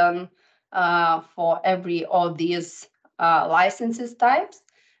be done for every of these licenses types,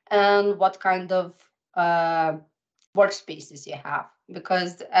 and what kind of workspaces you have.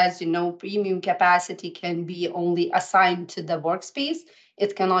 Because as you know, premium capacity can be only assigned to the workspace.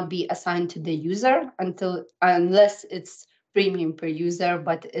 It cannot be assigned to the user unless it's premium per user,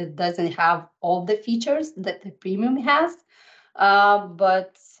 but it doesn't have all the features that the premium has.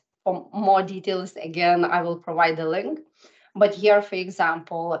 But for more details, again, I will provide the link. But here, for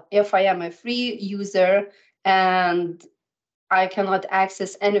example, if I am a free user and I cannot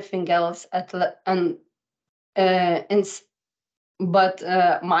access anything else but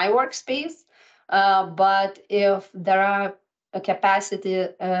my workspace, but if there are a capacity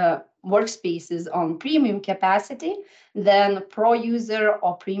workspaces on premium capacity, then pro user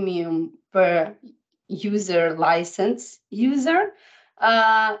or premium per user license user,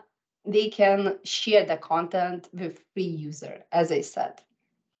 they can share the content with free user, as I said.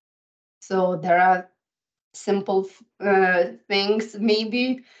 So there are simple things,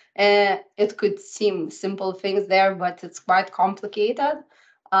 maybe it could seem simple things there, but it's quite complicated.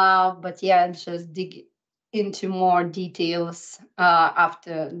 But yeah, just dig into more details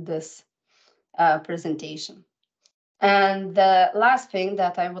after this presentation. And the last thing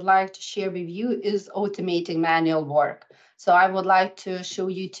that I would like to share with you is automating manual work. So I would like to show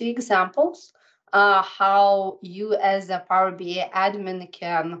you 2 examples how you as a Power BI admin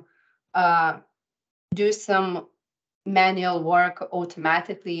can do some manual work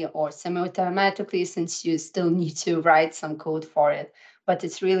automatically or semi-automatically, since you still need to write some code for it. But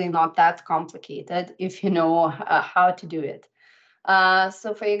it's really not that complicated if you know how to do it.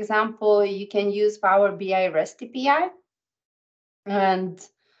 So for example, you can use Power BI REST API. And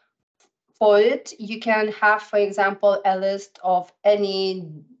for it, you can have, for example, a list of any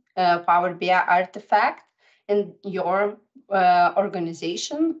Power BI artifact in your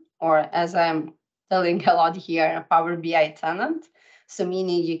organization, or as I'm telling a lot here, a Power BI tenant. So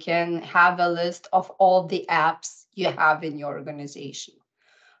meaning you can have a list of all the apps you have in your organization.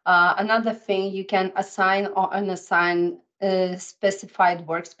 Another thing, you can assign or unassign specified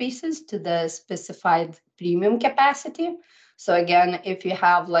workspaces to the specified premium capacity. So again, if you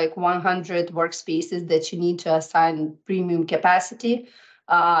have like 100 workspaces that you need to assign premium capacity,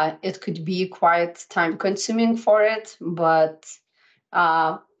 it could be quite time consuming for it, but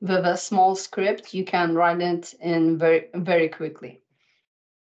with a small script, you can run it in very, very quickly.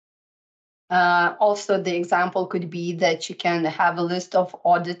 Also, the example could be that you can have a list of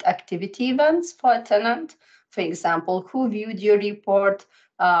audit activity events for a tenant. For example, who viewed your report,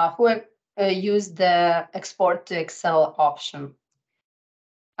 who used the export to Excel option.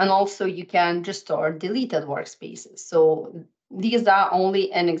 And also you can restore deleted workspaces. So these are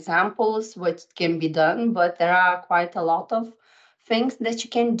only an examples what can be done, but there are quite a lot of things that you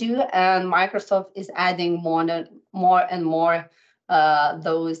can do, and Microsoft is adding more and more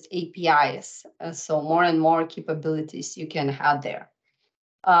those APIs. So more and more capabilities you can have there.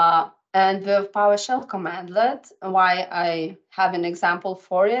 And with PowerShell commandlet, why I have an example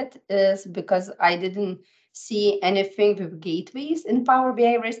for it is because I didn't see anything with gateways in Power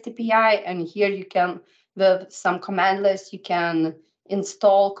BI REST API. And here you can, with some commandlets, you can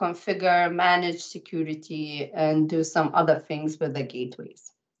install, configure, manage security, and do some other things with the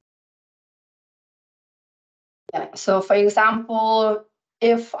gateways. Yeah. So for example,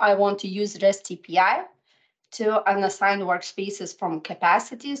 if I want to use REST API to unassign workspaces from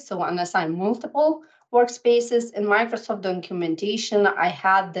capacity, so unassign multiple workspaces in Microsoft documentation, I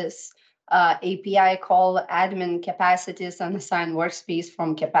had this API called admin capacities unassign workspace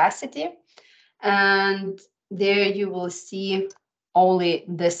from capacity. And there you will see only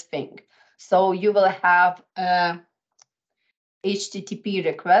this thing. So you will have a HTTP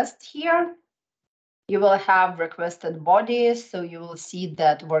request here. You will have requested bodies, so you will see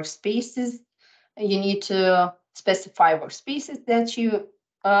that workspaces. You need to specify workspaces that you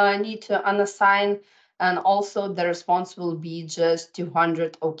need to unassign, and also the response will be just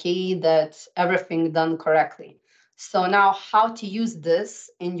 200 okay, that's everything done correctly. So now how to use this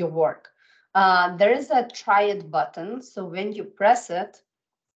in your work. There is a try it button, so when you press it,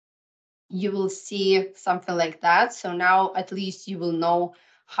 you will see something like that. So now at least you will know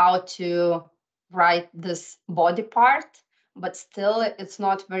how to write this body part, but still it's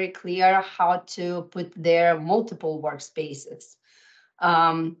not very clear how to put there multiple workspaces.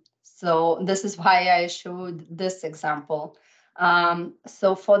 So this is why I showed this example.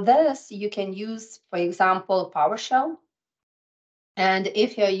 So for this, you can use, for example, PowerShell. And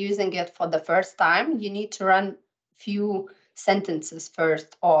if you're using it for the first time, you need to run few sentences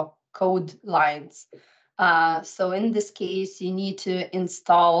first or code lines. So in this case, you need to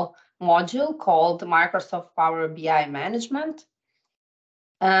install module called Microsoft Power BI Management.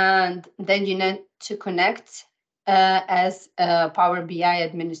 And then you need to connect as a Power BI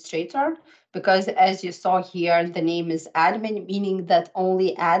administrator, because as you saw here, the name is admin, meaning that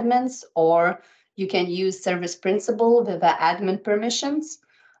only admins, or you can use service principal with the admin permissions.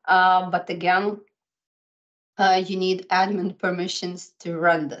 But again, you need admin permissions to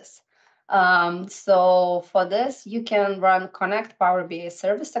run this. So for this, you can run connect Power BI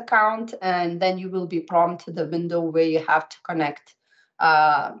service account, and then you will be prompted to the window where you have to connect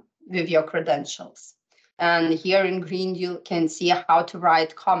with your credentials. And here in green, you can see how to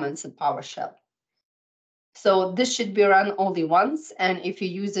write comments in PowerShell. So this should be run only once. And if you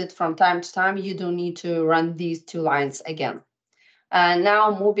use it from time to time, you don't need to run these two lines again. And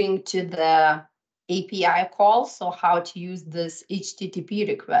now moving to the API call, so how to use this HTTP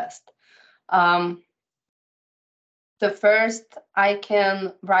request. The first, I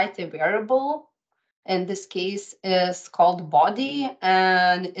can write a variable. In this case, is called body,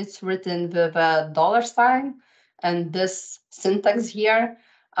 and it's written with a $sign. And this syntax here,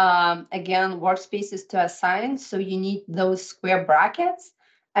 again, workspaces to assign. So you need those square brackets.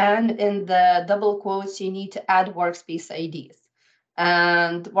 And in the double quotes, you need to add workspace IDs.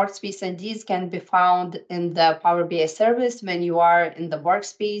 And workspace IDs can be found in the Power BI service when you are in the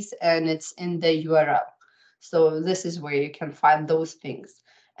workspace and it's in the URL. So this is where you can find those things.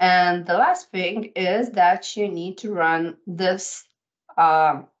 And the last thing is that you need to run this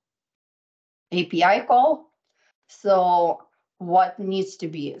API call. So what needs to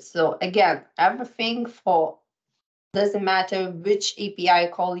be? So again, everything for, doesn't matter which API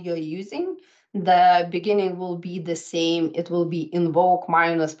call you're using, the beginning will be the same. It will be invoke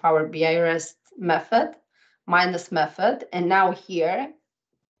minus Power BI REST method, minus method. And now here,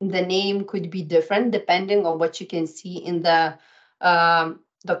 the name could be different depending on what you can see in the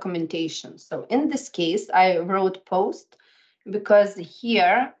documentation. So in this case, I wrote post because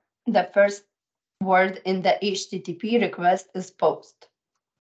here the first word in the HTTP request is post.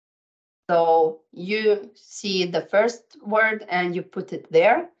 So you see the first word and you put it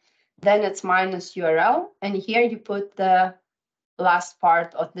there, then it's minus URL, and here you put the last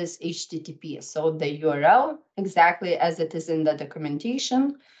part of this HTTP. So the URL exactly as it is in the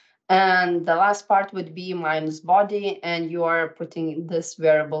documentation. And the last part would be minus body, and you are putting this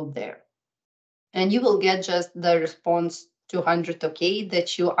variable there. And you will get just the response 200 okay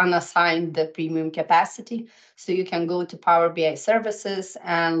that you unassigned the premium capacity. So you can go to Power BI services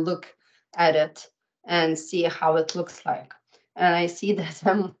and look at it and see how it looks like. And I see that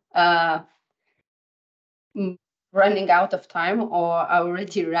I'm running out of time, or I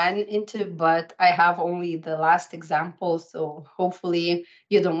already ran into, but I have only the last example. So hopefully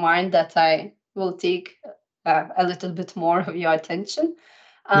you don't mind that I will take a little bit more of your attention.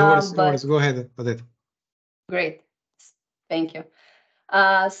 No worries, no worries. Go ahead, Odeta. Great, thank you.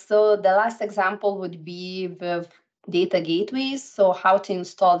 So the last example would be with data gateways. So how to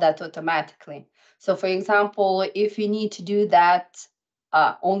install that automatically. So for example, if you need to do that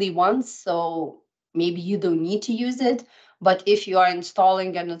only once, so maybe you don't need to use it. But if you are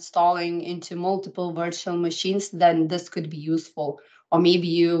installing into multiple virtual machines, then this could be useful. Or maybe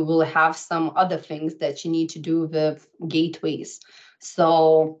you will have some other things that you need to do with gateways.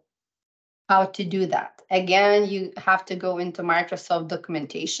 So how to do that. Again, you have to go into Microsoft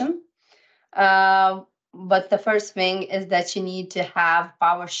documentation. But the first thing is that you need to have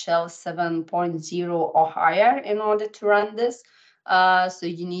PowerShell 7.0 or higher in order to run this. So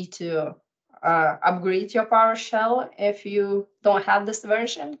you need to upgrade your PowerShell if you don't have this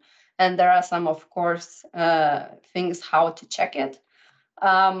version. And there are some, of course, things how to check it.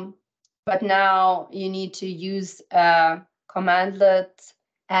 But now you need to use commandlet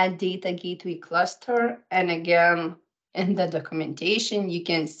add data gateway cluster. And again, in the documentation, you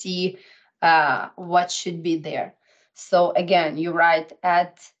can see what should be there. So again, you write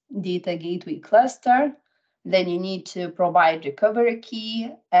add data gateway cluster. Then you need to provide recovery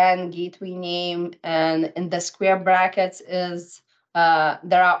key and gateway name. And in the square brackets is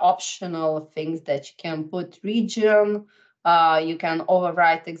there are optional things that you can put region. You can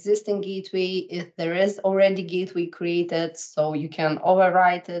overwrite existing gateway if there is already gateway created, so you can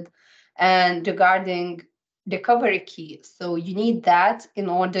overwrite it. And regarding recovery key, so you need that in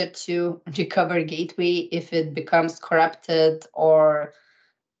order to recover gateway if it becomes corrupted or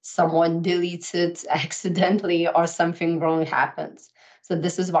someone deletes it accidentally or something wrong happens. So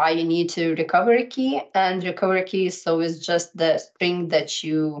this is why you need to recovery key, and recovery key so is just the string that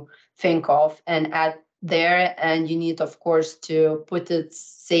you think of and add there, and you need of course to put it,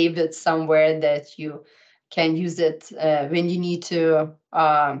 save it somewhere that you can use it when you need to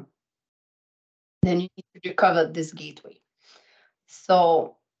then you need to recover this gateway.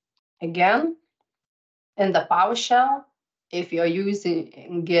 So again, in the PowerShell, if you're using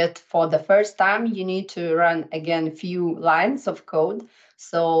it for the first time, you need to run again a few lines of code.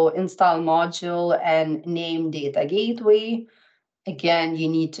 So install module and name data gateway. Again, you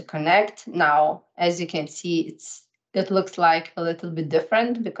need to connect. Now, as you can see, it looks like a little bit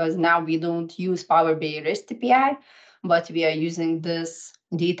different because now we don't use Power BI REST API, but we are using this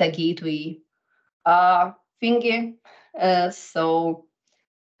data gateway thingy. So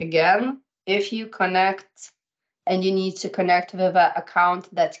again, if you connect and you need to connect with an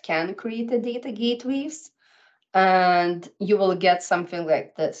account that can create a data gateways, and you will get something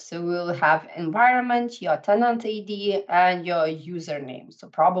like this. So we'll have environment, your tenant ID, and your username. So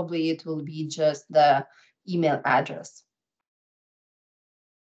probably it will be just the email address.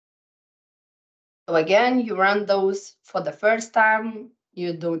 So again, you run those for the first time.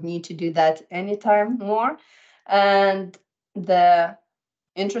 You don't need to do that anytime more. And the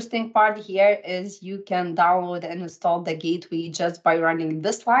interesting part here is you can download and install the gateway just by running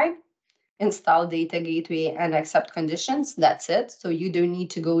this line. Install data gateway and accept conditions. That's it. So you don't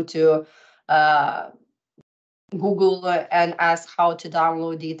need to go to Google and ask how to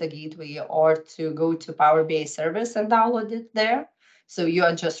download data gateway or to go to Power BI service and download it there. So you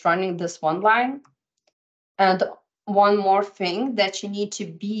are just running this one line. And one more thing that you need to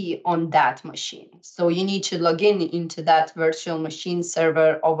be on that machine. So you need to log in into that virtual machine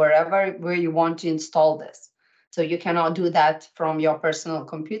server or wherever where you want to install this. So you cannot do that from your personal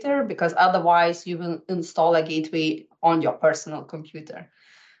computer because otherwise you will install a gateway on your personal computer.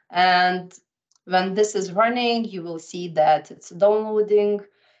 And when this is running, you will see that it's downloading,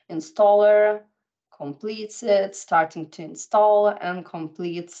 installer, completes it, starting to install, and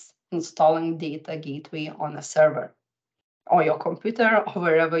completes installing data gateway on a server or your computer or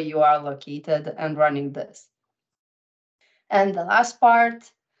wherever you are located and running this. And the last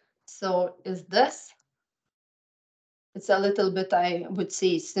part, so is this. It's a little bit, I would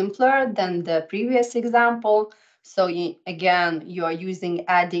say, simpler than the previous example. So again, you are using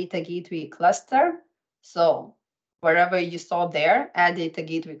add data gateway cluster. So wherever you saw there, add data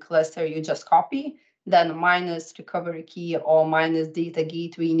gateway cluster, you just copy, then minus recovery key or minus data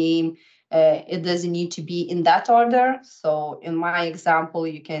gateway name. It doesn't need to be in that order. So in my example,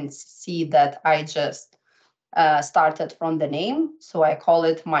 you can see that I just started from the name. So I call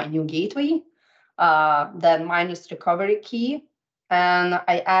it my new gateway. Then minus recovery key. And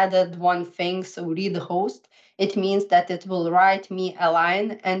I added one thing, so read host. It means that it will write me a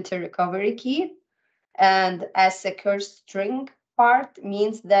line, enter recovery key. And as secure string part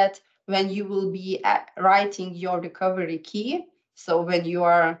means that when you will be writing your recovery key, so when you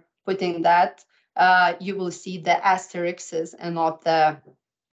are putting that, you will see the asterisks and not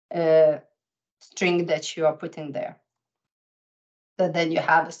the string that you are putting there. So then you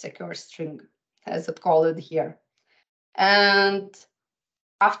have a secure string, as it called it here. And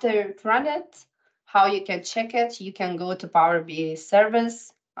after run it, how you can check it, you can go to Power BI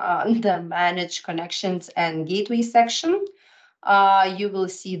service, the manage connections and gateway section. You will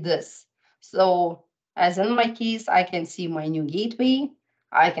see this. So as in my case, I can see my new gateway.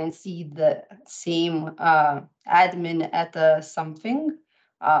 I can see the same admin at something.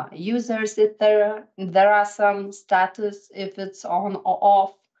 users if there are some status, if it's on or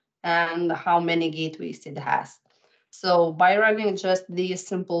off, and how many gateways it has. So by running just these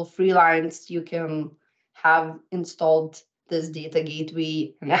simple 3 lines, you can have installed this data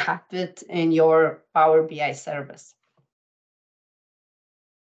gateway and have it in your Power BI service.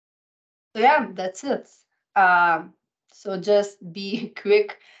 So yeah, that's it. So just be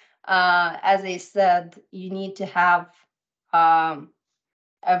quick. As I said, you need to have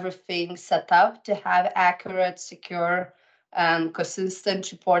everything set up to have accurate, secure, and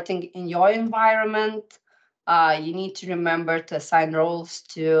consistent reporting in your environment. You need to remember to assign roles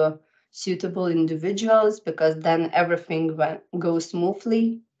to suitable individuals, because then everything goes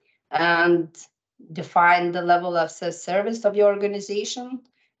smoothly, and define the level of service of your organization,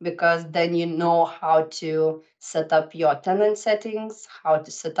 because then you know how to set up your tenant settings, how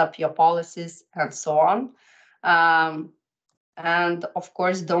to set up your policies, and so on. And of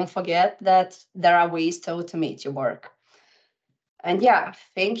course, don't forget that there are ways to automate your work. And yeah,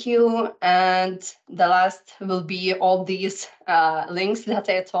 thank you. And the last will be all these links that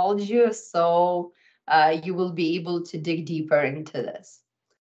I told you. So you will be able to dig deeper into this.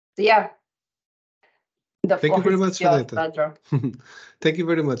 So yeah. Thank you very much for that. Pedro. Thank you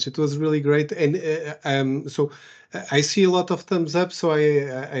very much. It was really great. And so I see a lot of thumbs up. So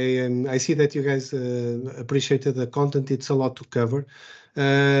I see that you guys appreciated the content. It's a lot to cover.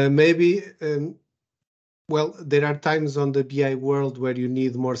 Well, there are times on the BI world where you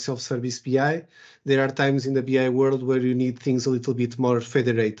need more self-service BI. There are times in the BI world where you need things a little bit more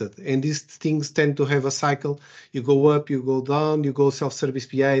federated. And these things tend to have a cycle. You go up, you go down, you go self-service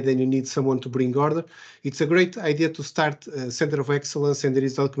BI, then you need someone to bring order. It's a great idea to start a Center of Excellence, and there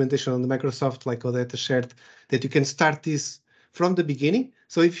is documentation on the Microsoft, like Odeta shared, that you can start this from the beginning.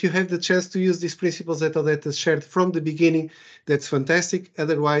 So if you have the chance to use these principles that Odeta shared from the beginning, that's fantastic.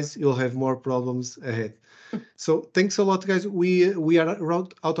 Otherwise, you'll have more problems ahead. So thanks a lot, guys. We are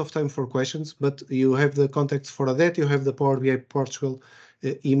out of time for questions, but you have the contacts for that. You have the Power BI Portugal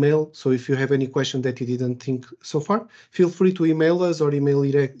email. So if you have any question that you didn't think so far, feel free to email us or email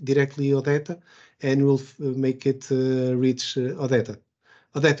directly Odeta, and we'll make it reach Odeta.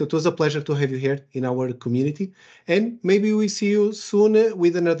 Odeta, it was a pleasure to have you here in our community, and maybe we see you soon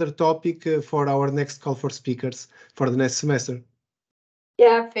with another topic for our next call for speakers for the next semester.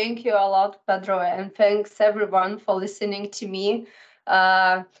 Yeah, thank you a lot, Pedro, and thanks everyone for listening to me.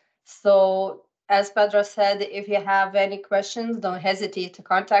 So as Pedro said, if you have any questions, don't hesitate to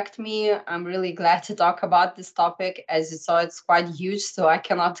contact me. I'm really glad to talk about this topic. As you saw, it's quite huge, so I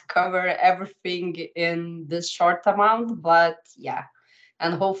cannot cover everything in this short amount, but yeah.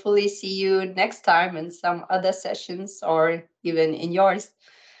 And hopefully see you next time in some other sessions or even in yours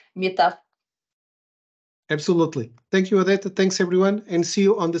meetup. Absolutely. Thank you, Odeta. Thanks, everyone. And see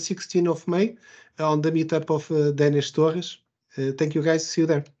you on the 16th of May on the meetup of Dennis Torres. Thank you, guys. See you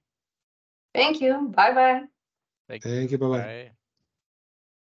there. Thank you. Bye-bye. Thank you. Bye-bye.